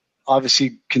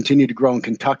obviously continue to grow in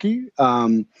Kentucky.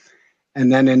 And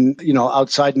then in,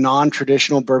 outside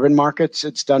non-traditional bourbon markets,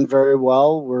 it's done very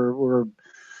well.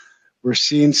 We're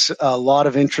seeing a lot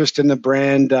of interest in the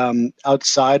brand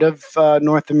outside of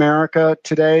North America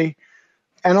today.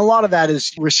 And a lot of that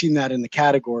is, we're seeing that in the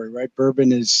category, right?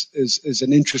 Bourbon is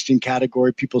an interesting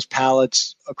category. People's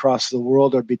palates across the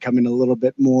world are becoming a little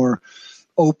bit more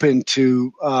open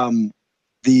to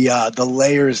the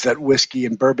layers that whiskey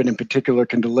and bourbon in particular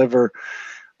can deliver.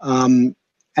 And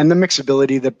the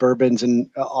mixability that bourbons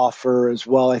offer as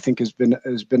well, I think has been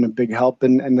a big help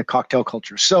in the cocktail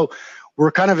culture. So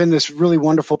we're kind of in this really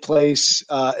wonderful place.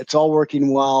 It's all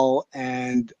working well,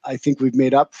 and I think we've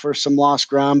made up for some lost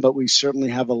ground, but we certainly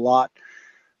have a lot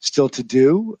still to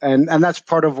do. And that's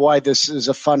part of why this is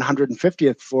a fun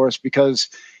 150th for us, because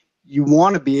you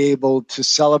want to be able to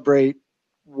celebrate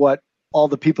what all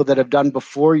the people that have done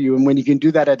before you. And when you can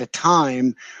do that at a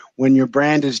time when your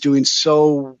brand is doing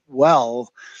so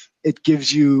well, it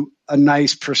gives you a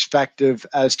nice perspective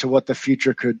as to what the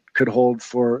future could hold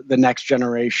for the next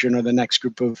generation or the next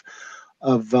group of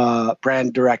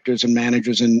brand directors and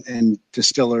managers and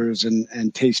distillers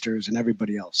and tasters and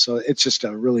everybody else. So it's just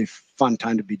a really fun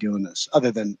time to be doing this,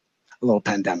 other than a little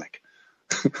pandemic.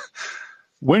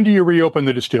 When do you reopen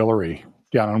the distillery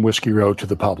down on Whiskey Road to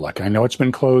the public? I know it's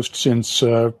been closed since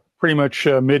pretty much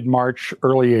mid-March,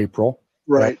 early April.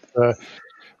 Right. But,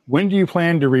 when do you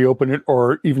plan to reopen it,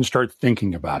 or even start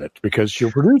thinking about it? Because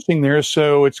you're producing there,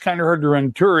 so it's kind of hard to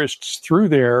run tourists through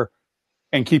there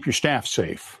and keep your staff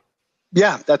safe.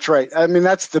 Yeah, that's right. I mean,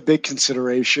 that's the big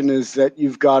consideration, is that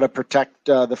you've got to protect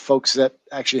the folks that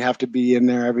actually have to be in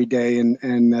there every day and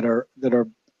that are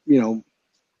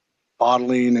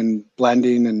bottling and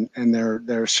blending, and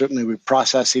they're certainly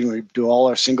processing. We do all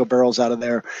our single barrels out of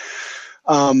there.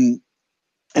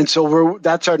 And so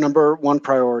that's our number one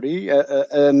priority,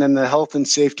 and then the health and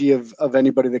safety of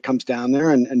anybody that comes down there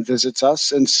and visits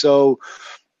us. And so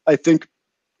I think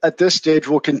at this stage,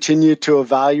 we'll continue to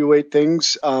evaluate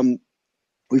things.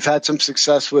 We've had some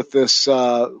success with this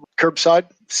curbside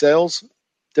sales,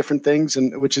 different things,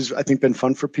 and which has, I think, been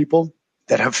fun for people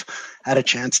that have had a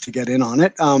chance to get in on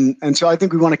it. And so I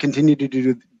think we want to continue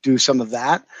to do some of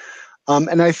that.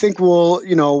 And I think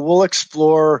we'll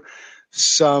explore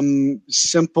some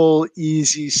simple,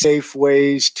 easy, safe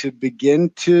ways to begin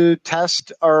to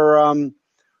test our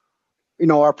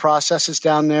our processes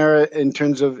down there in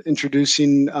terms of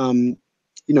introducing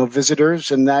visitors,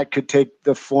 and that could take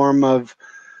the form of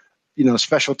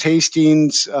special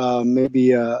tastings,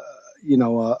 maybe a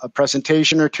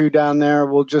presentation or two down there.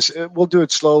 We'll do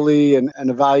it slowly and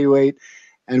evaluate,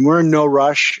 and we're in no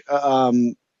rush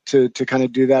to kind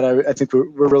of do that. I think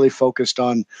we're really focused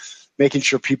on making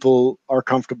sure people are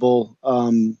comfortable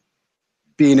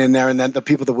being in there, and then the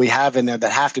people that we have in there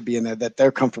that have to be in there, that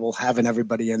they're comfortable having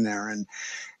everybody in there,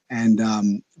 and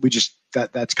we just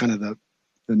that's kind of the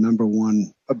number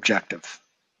one objective.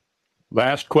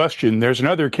 Last question. There's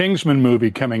another Kingsman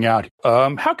movie coming out.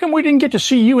 How come we didn't get to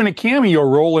see you in a cameo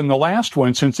role in the last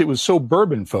one, since it was so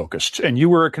bourbon focused and you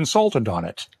were a consultant on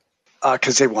it?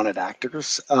 Because they wanted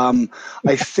actors.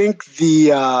 I think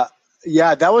that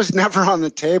was never on the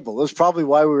table. It was probably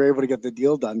why we were able to get the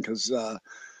deal done, because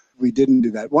we didn't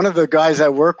do that. One of the guys I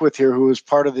work with here, who was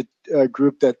part of the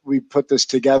group that we put this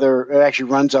together,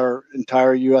 actually runs our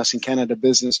entire U.S. and Canada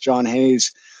business, John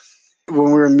Hayes. When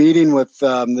we were meeting with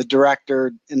the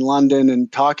director in London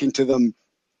and talking to them,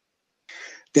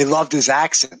 they loved his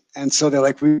accent. And so they're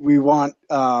like, we want,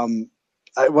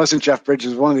 it wasn't Jeff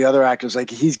Bridges, one of the other actors, like,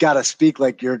 he's got to speak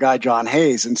like your guy, John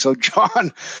Hayes. And so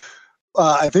John,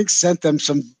 I think, sent them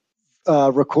some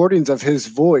recordings of his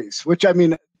voice, which, I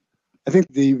mean, I think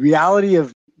the reality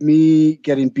of me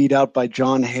getting beat out by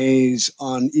John Hayes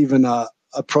on even a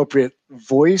appropriate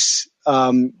voice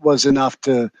was enough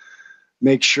to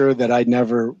make sure that I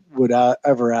never would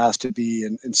ever ask to be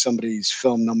in somebody's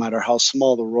film, no matter how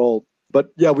small the role. But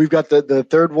yeah, we've got the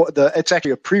third one. It's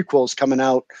actually a prequel's coming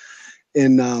out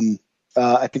in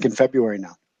I think in February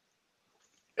now.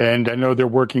 And I know they're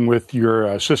working with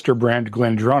your sister brand,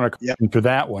 Glendronach, for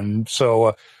that one.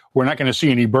 So we're not going to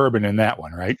see any bourbon in that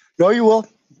one, right? No, you will.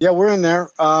 Yeah, we're in there.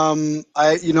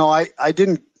 I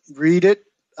didn't read it,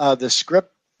 the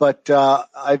script, but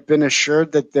I've been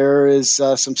assured that there is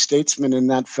some statesman in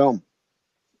that film.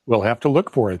 We'll have to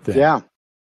look for it then. Yeah.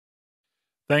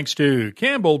 Thanks to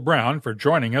Campbell Brown for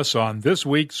joining us on this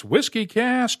week's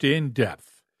WhiskyCast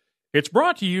In-Depth. It's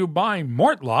brought to you by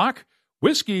Mortlock,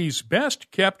 whiskey's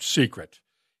best-kept secret.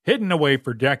 Hidden away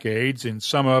for decades in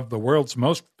some of the world's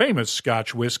most famous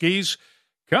Scotch whiskies,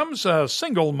 comes a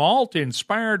single malt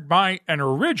inspired by an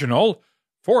original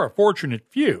for a fortunate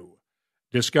few.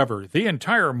 Discover the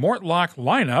entire Mortlach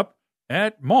lineup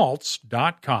at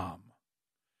malts.com.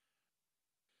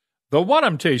 The What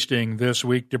I'm Tasting This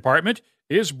Week department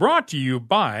is brought to you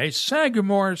by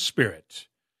Sagamore Spirit.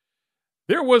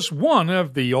 There was one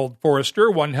of the Old Forester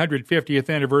 150th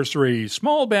Anniversary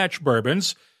Small Batch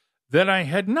Bourbons that I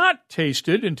had not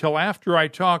tasted until after I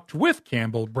talked with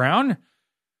Campbell Brown,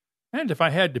 and if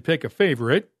I had to pick a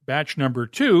favorite, batch number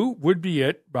 2 would be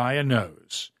it by a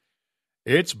nose.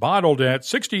 It's bottled at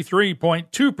 63.2%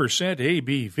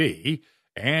 ABV,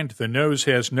 and the nose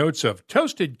has notes of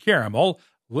toasted caramel,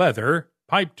 leather,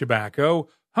 pipe tobacco,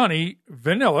 honey,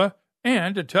 vanilla,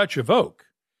 and a touch of oak.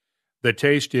 The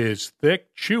taste is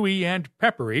thick, chewy, and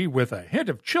peppery with a hint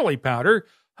of chili powder,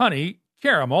 honey,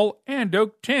 caramel, and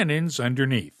oak tannins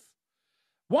underneath.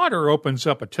 Water opens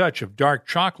up a touch of dark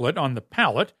chocolate on the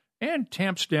palate and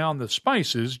tamps down the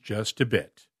spices just a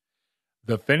bit.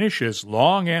 The finish is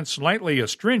long and slightly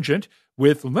astringent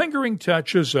with lingering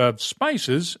touches of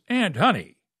spices and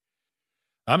honey.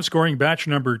 I'm scoring batch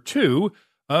number 2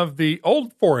 of the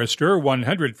Old Forester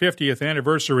 150th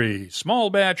Anniversary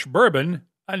Small Batch Bourbon,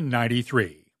 a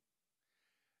 93.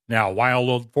 Now, while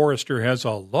Old Forester has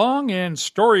a long and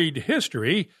storied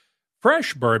history,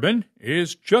 fresh bourbon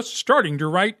is just starting to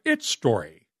write its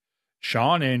story.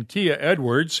 Sean and Tia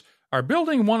Edwards are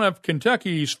building one of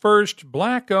Kentucky's first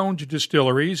black-owned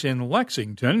distilleries in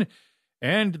Lexington,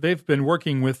 and they've been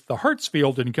working with the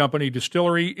Hartsfield & Company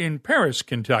Distillery in Paris,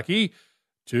 Kentucky,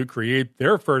 to create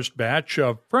their first batch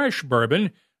of fresh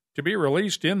bourbon to be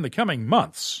released in the coming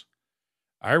months.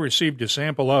 I received a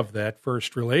sample of that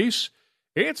first release.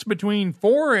 It's between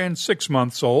 4 and 6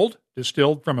 months old,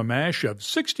 distilled from a mash of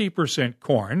 60%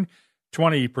 corn,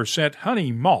 20%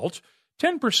 honey malt,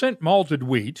 10% malted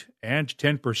wheat, and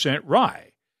 10%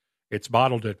 rye. It's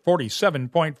bottled at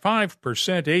 47.5%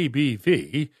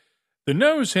 ABV. The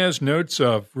nose has notes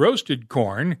of roasted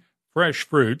corn, fresh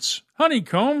fruits,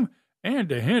 honeycomb,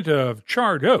 and a hint of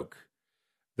charred oak.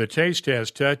 The taste has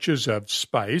touches of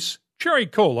spice, cherry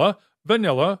cola,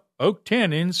 vanilla, oak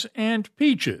tannins, and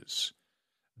peaches.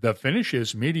 The finish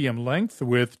is medium length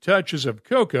with touches of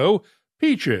cocoa,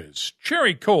 peaches,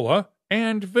 cherry cola,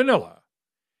 and vanilla.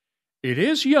 It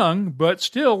is young, but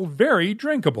still very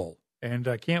drinkable, and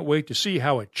I can't wait to see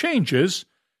how it changes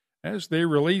as they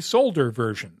release older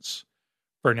versions.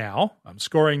 For now, I'm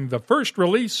scoring the first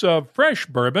release of fresh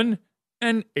bourbon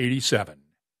an 87.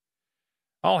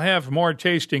 I'll have more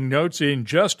tasting notes in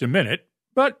just a minute,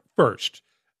 but first,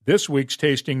 this week's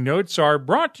tasting notes are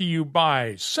brought to you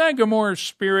by Sagamore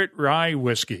Spirit Rye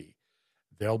Whiskey.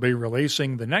 They'll be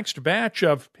releasing the next batch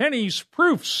of Penny's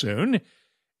Proof soon.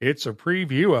 It's a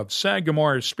preview of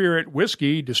Sagamore Spirit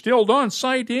Whiskey distilled on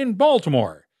site in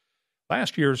Baltimore.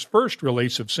 Last year's first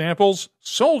release of samples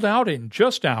sold out in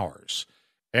just hours.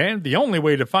 And the only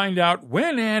way to find out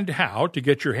when and how to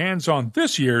get your hands on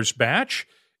this year's batch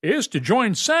is to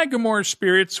join Sagamore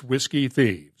Spirit's Whiskey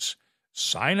Thieves.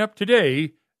 Sign up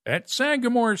today at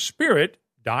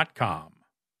sagamorespirit.com.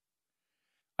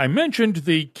 I mentioned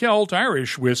the Celt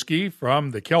Irish whiskey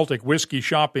from the Celtic Whiskey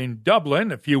Shop in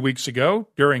Dublin a few weeks ago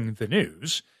during the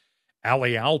news.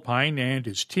 Ali Alpine and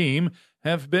his team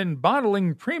have been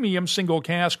bottling premium single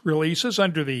cask releases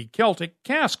under the Celtic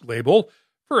Cask label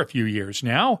for a few years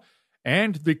now,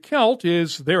 and the Celt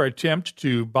is their attempt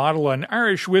to bottle an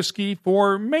Irish whiskey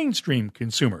for mainstream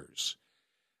consumers.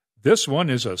 This one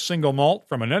is a single malt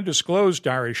from an undisclosed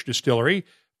Irish distillery,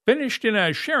 finished in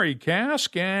a sherry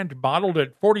cask and bottled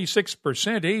at 46%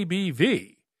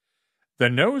 ABV. The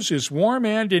nose is warm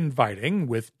and inviting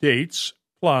with dates,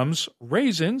 plums,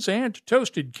 raisins, and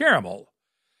toasted caramel.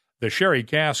 The sherry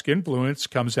cask influence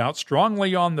comes out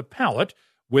strongly on the palate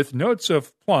with notes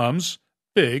of plums,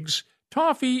 figs,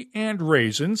 toffee, and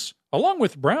raisins, along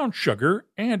with brown sugar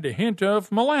and a hint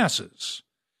of molasses.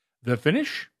 The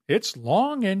finish? It's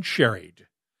long and sherried.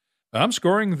 I'm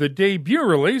scoring the debut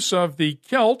release of the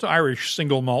Celt Irish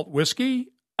Single Malt Whiskey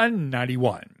a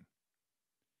 91.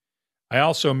 I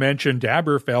also mentioned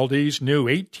Aberfeldy's new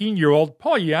 18-year-old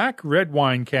Pauillac red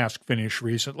wine cask finish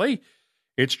recently.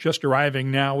 It's just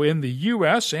arriving now in the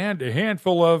U.S. and a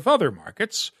handful of other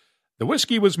markets. The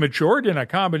whiskey was matured in a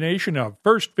combination of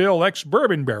first-fill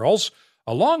ex-bourbon barrels,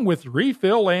 along with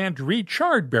refill and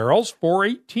recharred barrels for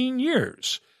 18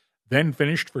 years. Then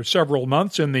finished for several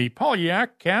months in the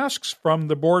Pauillac casks from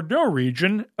the Bordeaux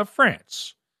region of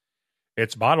France.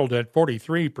 It's bottled at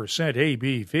 43%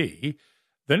 ABV.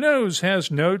 The nose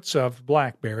has notes of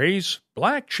blackberries,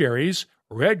 black cherries,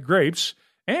 red grapes,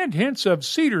 and hints of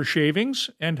cedar shavings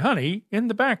and honey in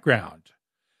the background.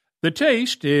 The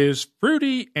taste is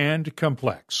fruity and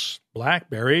complex.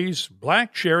 Blackberries,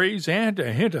 black cherries, and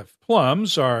a hint of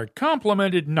plums are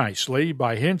complemented nicely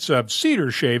by hints of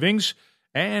cedar shavings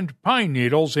and pine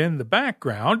needles in the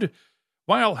background,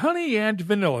 while honey and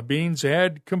vanilla beans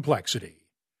add complexity.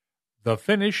 The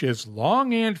finish is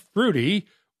long and fruity,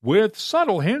 with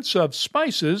subtle hints of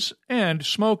spices and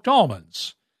smoked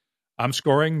almonds. I'm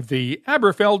scoring the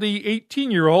Aberfeldy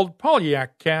 18-year-old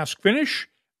Polyak cask finish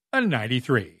a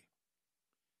 93.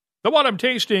 The What I'm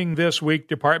Tasting This Week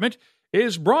department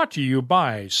is brought to you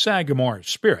by Sagamore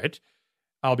Spirit.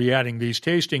 I'll be adding these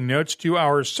tasting notes to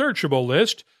our searchable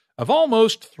list of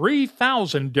almost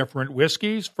 3,000 different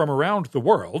whiskeys from around the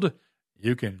world.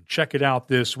 You can check it out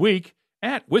this week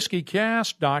at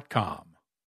whiskycast.com.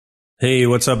 Hey,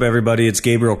 what's up, everybody? It's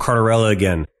Gabriel Cardarella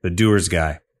again, the Doers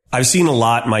guy. I've seen a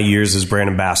lot in my years as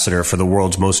brand ambassador for the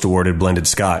world's most awarded blended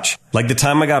scotch. Like the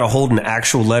time I got a hold of an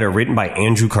actual letter written by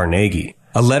Andrew Carnegie.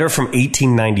 A letter from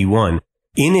 1891,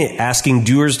 in it asking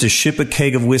Doers to ship a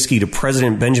keg of whiskey to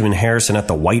President Benjamin Harrison at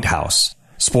the White House.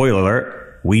 Spoiler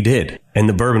alert, we did. And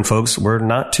the Bourbon folks were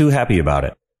not too happy about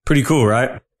it. Pretty cool,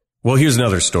 right? Well, here's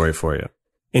another story for you.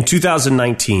 In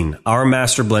 2019, our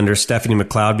master blender, Stephanie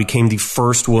McLeod, became the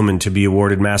first woman to be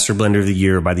awarded Master Blender of the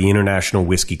Year by the International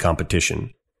Whiskey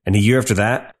Competition. And a year after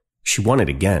that, she won it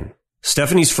again.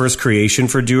 Stephanie's first creation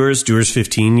for Doers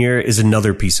 15 year, is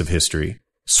another piece of history.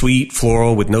 Sweet,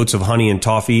 floral, with notes of honey and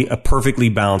toffee, a perfectly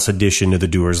balanced addition to the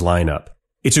Doers lineup.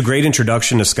 It's a great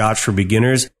introduction to scotch for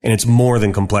beginners, and it's more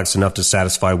than complex enough to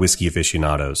satisfy whiskey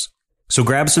aficionados. So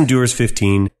grab some Doers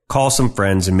 15, call some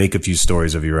friends, and make a few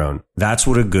stories of your own. That's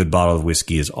what a good bottle of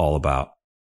whiskey is all about.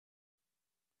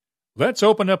 Let's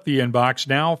open up the inbox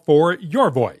now for your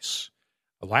voice.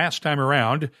 Last time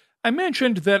around, I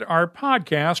mentioned that our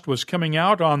podcast was coming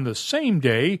out on the same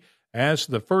day as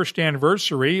the first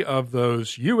anniversary of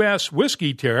those U.S.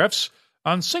 whiskey tariffs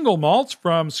on single malts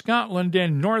from Scotland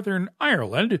and Northern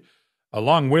Ireland,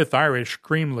 along with Irish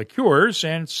cream liqueurs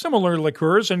and similar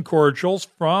liqueurs and cordials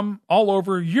from all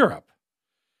over Europe.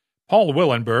 Paul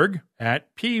Willenberg,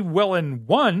 at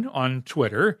pwillen1 on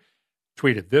Twitter,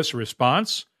 tweeted this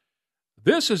response: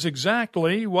 "This is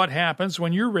exactly what happens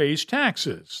when you raise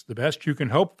taxes. The best you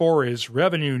can hope for is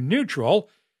revenue neutral.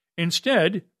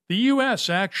 Instead, the U.S.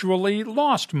 actually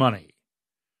lost money.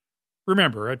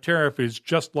 Remember, a tariff is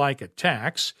just like a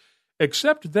tax,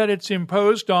 except that it's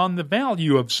imposed on the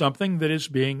value of something that is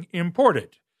being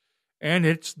imported. And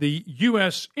it's the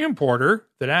U.S. importer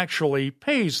that actually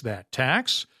pays that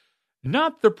tax,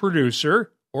 not the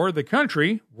producer or the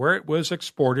country where it was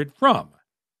exported from."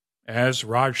 As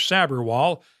Raj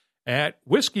Sabharwal at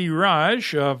Whiskey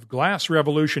Raj of Glass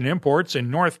Revolution Imports in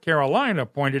North Carolina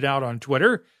pointed out on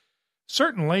Twitter,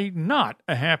 certainly not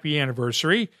a happy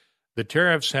anniversary. The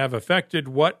tariffs have affected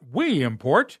what we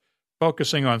import,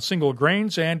 focusing on single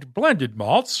grains and blended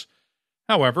malts.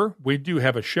 However, we do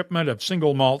have a shipment of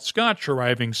single malt scotch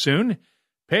arriving soon,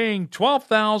 paying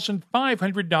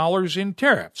 $12,500 in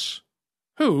tariffs.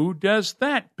 Who does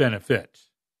that benefit?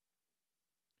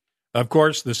 Of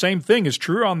course, the same thing is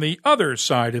true on the other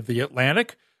side of the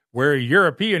Atlantic, where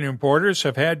European importers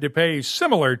have had to pay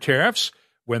similar tariffs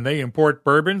when they import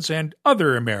bourbons and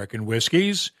other American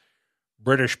whiskeys.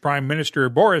 British Prime Minister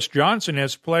Boris Johnson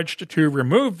has pledged to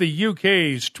remove the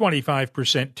UK's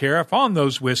 25% tariff on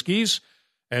those whiskeys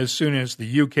as soon as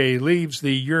the UK leaves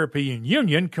the European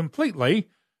Union completely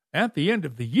at the end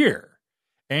of the year.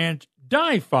 And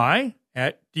DIFI,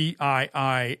 at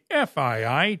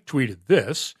DIIFII, tweeted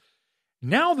this: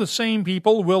 "Now the same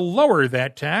people will lower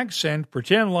that tax and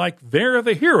pretend like they're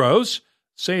the heroes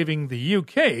saving the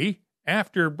UK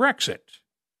after Brexit."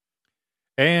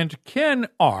 And Ken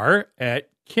R.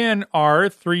 at Ken R.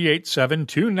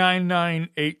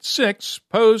 387-29986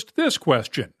 posed this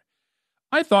question: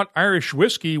 "I thought Irish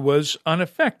whiskey was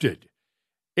unaffected.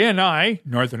 NI,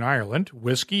 Northern Ireland,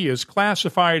 whiskey is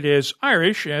classified as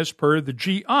Irish as per the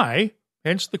GI,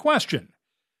 hence the question."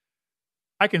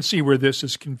 I can see where this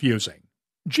is confusing.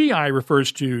 GI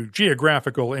refers to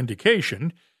geographical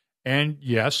indication, and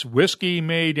yes, whiskey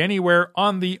made anywhere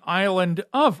on the island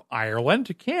of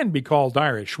Ireland can be called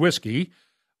Irish whiskey,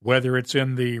 whether it's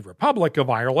in the Republic of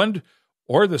Ireland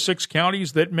or the 6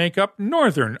 counties that make up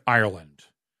Northern Ireland.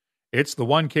 It's the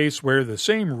one case where the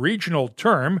same regional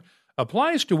term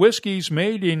applies to whiskeys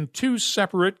made in 2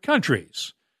 separate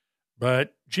countries.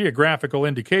 But geographical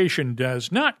indication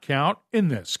does not count in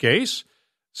this case,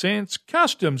 since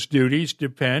customs duties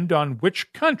depend on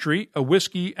which country a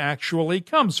whiskey actually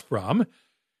comes from,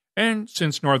 and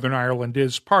since Northern Ireland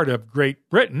is part of Great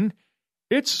Britain,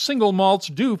 its single malts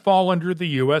do fall under the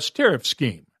U.S. tariff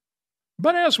scheme.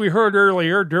 But as we heard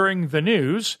earlier during the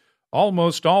news,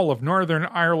 almost all of Northern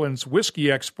Ireland's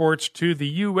whiskey exports to the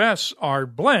U.S. are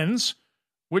blends,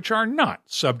 which are not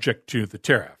subject to the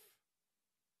tariff.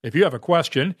 If you have a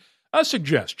question, a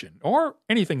suggestion, or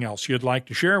anything else you'd like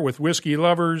to share with whiskey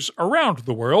lovers around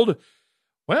the world,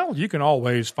 well, you can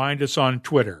always find us on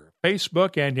Twitter,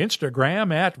 Facebook, and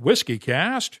Instagram at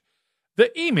WhiskyCast.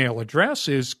 The email address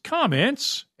is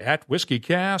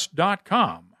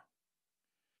comments@whiskycast.com.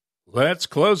 Let's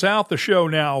close out the show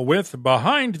now with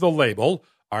Behind the Label,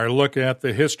 our look at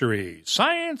the history,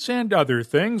 science, and other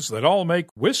things that all make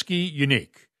whiskey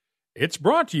unique. It's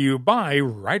brought to you by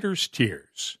Writer's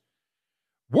Tears.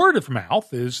 Word of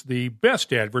mouth is the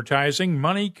best advertising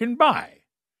money can buy.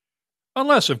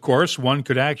 Unless, of course, one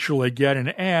could actually get an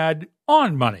ad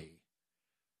on money.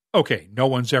 Okay, no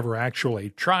one's ever actually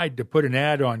tried to put an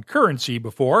ad on currency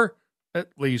before, at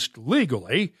least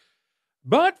legally.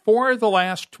 But for the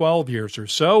last 12 years or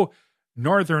so,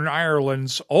 Northern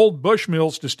Ireland's Old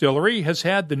Bushmills distillery has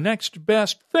had the next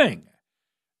best thing,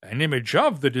 an image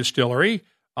of the distillery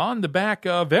on the back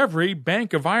of every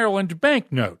Bank of Ireland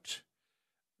banknote.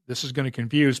 This is going to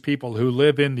confuse people who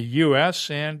live in the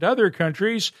U.S. and other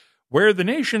countries where the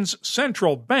nation's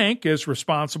central bank is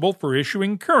responsible for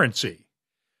issuing currency.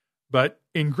 But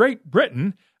in Great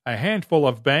Britain, a handful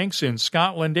of banks in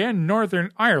Scotland and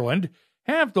Northern Ireland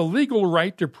have the legal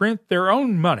right to print their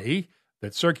own money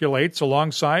that circulates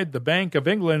alongside the Bank of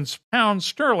England's pound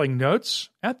sterling notes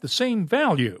at the same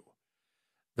value.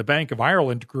 The Bank of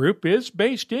Ireland Group is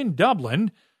based in Dublin,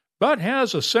 but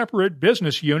has a separate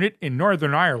business unit in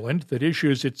Northern Ireland that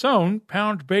issues its own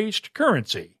pound-based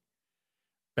currency.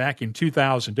 Back in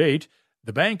 2008,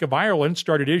 the Bank of Ireland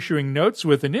started issuing notes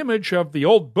with an image of the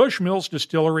Old Bushmills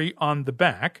distillery on the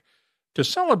back to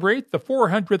celebrate the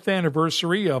 400th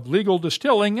anniversary of legal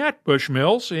distilling at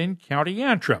Bushmills in County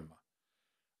Antrim.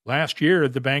 Last year,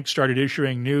 the bank started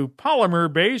issuing new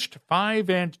polymer-based 5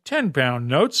 and 10-pound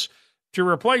notes to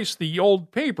replace the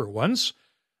old paper ones,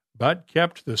 but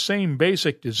kept the same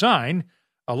basic design,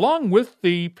 along with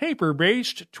the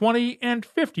paper-based 20 and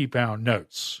 50-pound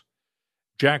notes.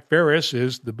 Jack Ferris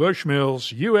is the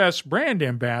Bushmills U.S. brand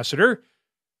ambassador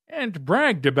and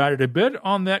bragged about it a bit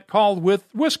on that call with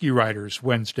Whiskey Writers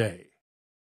Wednesday.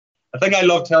 The thing I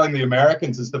love telling the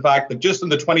Americans is the fact that just on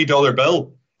the $20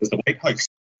 bill is the White House,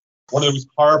 one of the most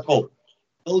powerful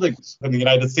buildings in the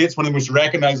United States, one of the most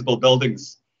recognizable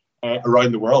buildings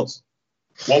around the world.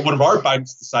 What one of our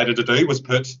banks decided to do was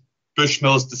put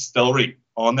Bushmills Distillery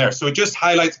on there. So it just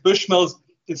highlights Bushmills.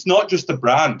 It's not just a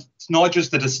brand. It's not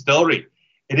just a distillery.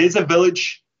 It is a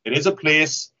village. It is a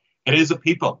place. It is a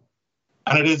people.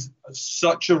 And it is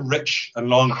such a rich and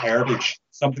long heritage,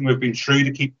 something we've been true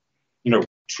to keep, to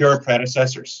our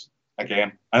predecessors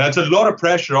again. And it's a lot of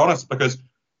pressure on us because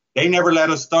they never let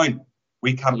us down.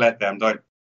 We can't let them down.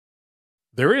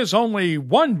 There is only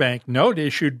one banknote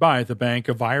issued by the Bank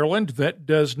of Ireland that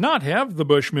does not have the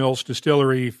Bushmills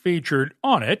distillery featured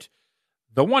on it.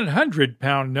 The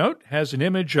 100-pound note has an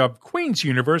image of Queen's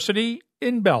University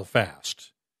in Belfast.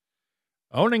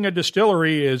 Owning a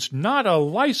distillery is not a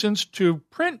license to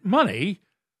print money,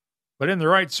 but in the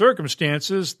right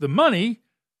circumstances, the money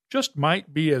just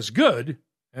might be as good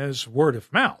as word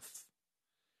of mouth.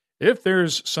 If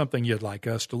there's something you'd like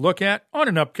us to look at on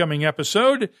an upcoming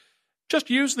episode, just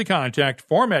use the contact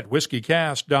form at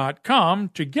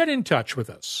whiskycast.com to get in touch with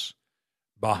us.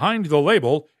 Behind the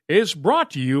Label is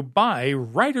brought to you by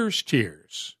Writer's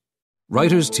Tears.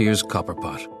 Writer's Tears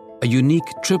Copperpot, a unique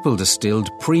triple-distilled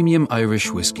premium Irish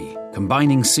whiskey,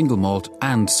 combining single malt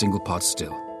and single pot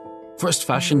still. First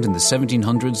fashioned in the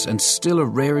 1700s and still a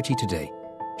rarity today.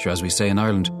 Sure, as we say in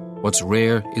Ireland, what's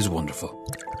rare is wonderful.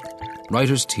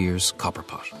 Writer's Tears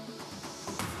Copperpot.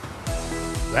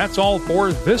 That's all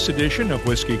for this edition of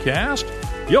WhiskyCast.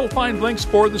 You'll find links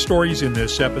for the stories in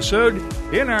this episode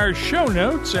in our show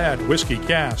notes at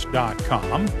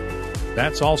whiskycast.com.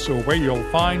 That's also where you'll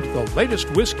find the latest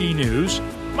whiskey news,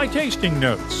 my tasting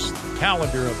notes, the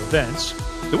calendar of events,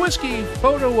 the whiskey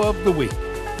photo of the week,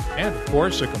 and, of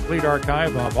course, a complete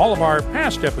archive of all of our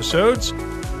past episodes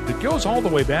that goes all the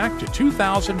way back to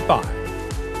 2005.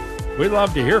 We'd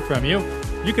love to hear from you.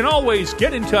 You can always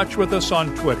get in touch with us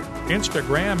on Twitter,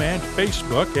 Instagram, and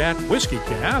Facebook at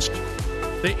WhiskyCast.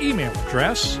 The email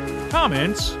address,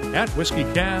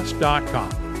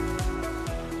 comments@whiskycast.com.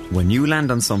 When you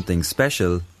land on something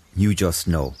special, you just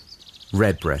know.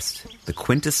 Redbreast, the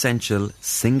quintessential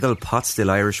single pot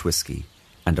still Irish whiskey,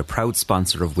 and a proud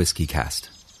sponsor of WhiskyCast.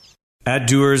 At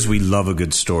Doers, we love a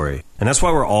good story, and that's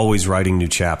why we're always writing new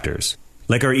chapters.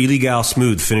 Like our Illegal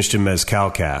Smooth finished in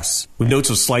mezcal casks, with notes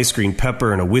of sliced green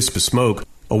pepper and a wisp of smoke,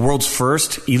 A world's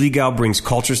first, Illegal brings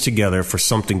cultures together for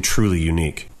something truly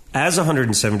unique. As a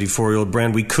 174-year-old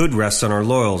brand, we could rest on our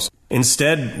laurels.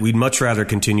 Instead, we'd much rather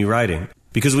continue writing.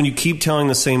 Because when you keep telling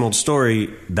the same old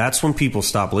story, that's when people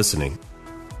stop listening.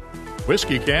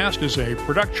 WhiskyCast is a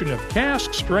production of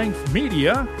Cask Strength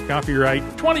Media, copyright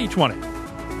 2020,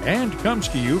 and comes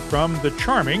to you from the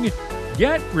charming,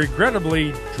 yet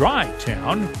regrettably dry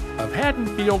town of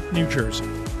Haddonfield, New Jersey.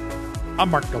 I'm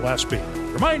Mark Gillespie,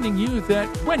 reminding you that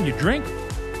when you drink,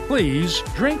 please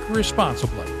drink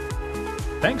responsibly.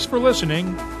 Thanks for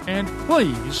listening, and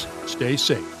please stay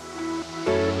safe.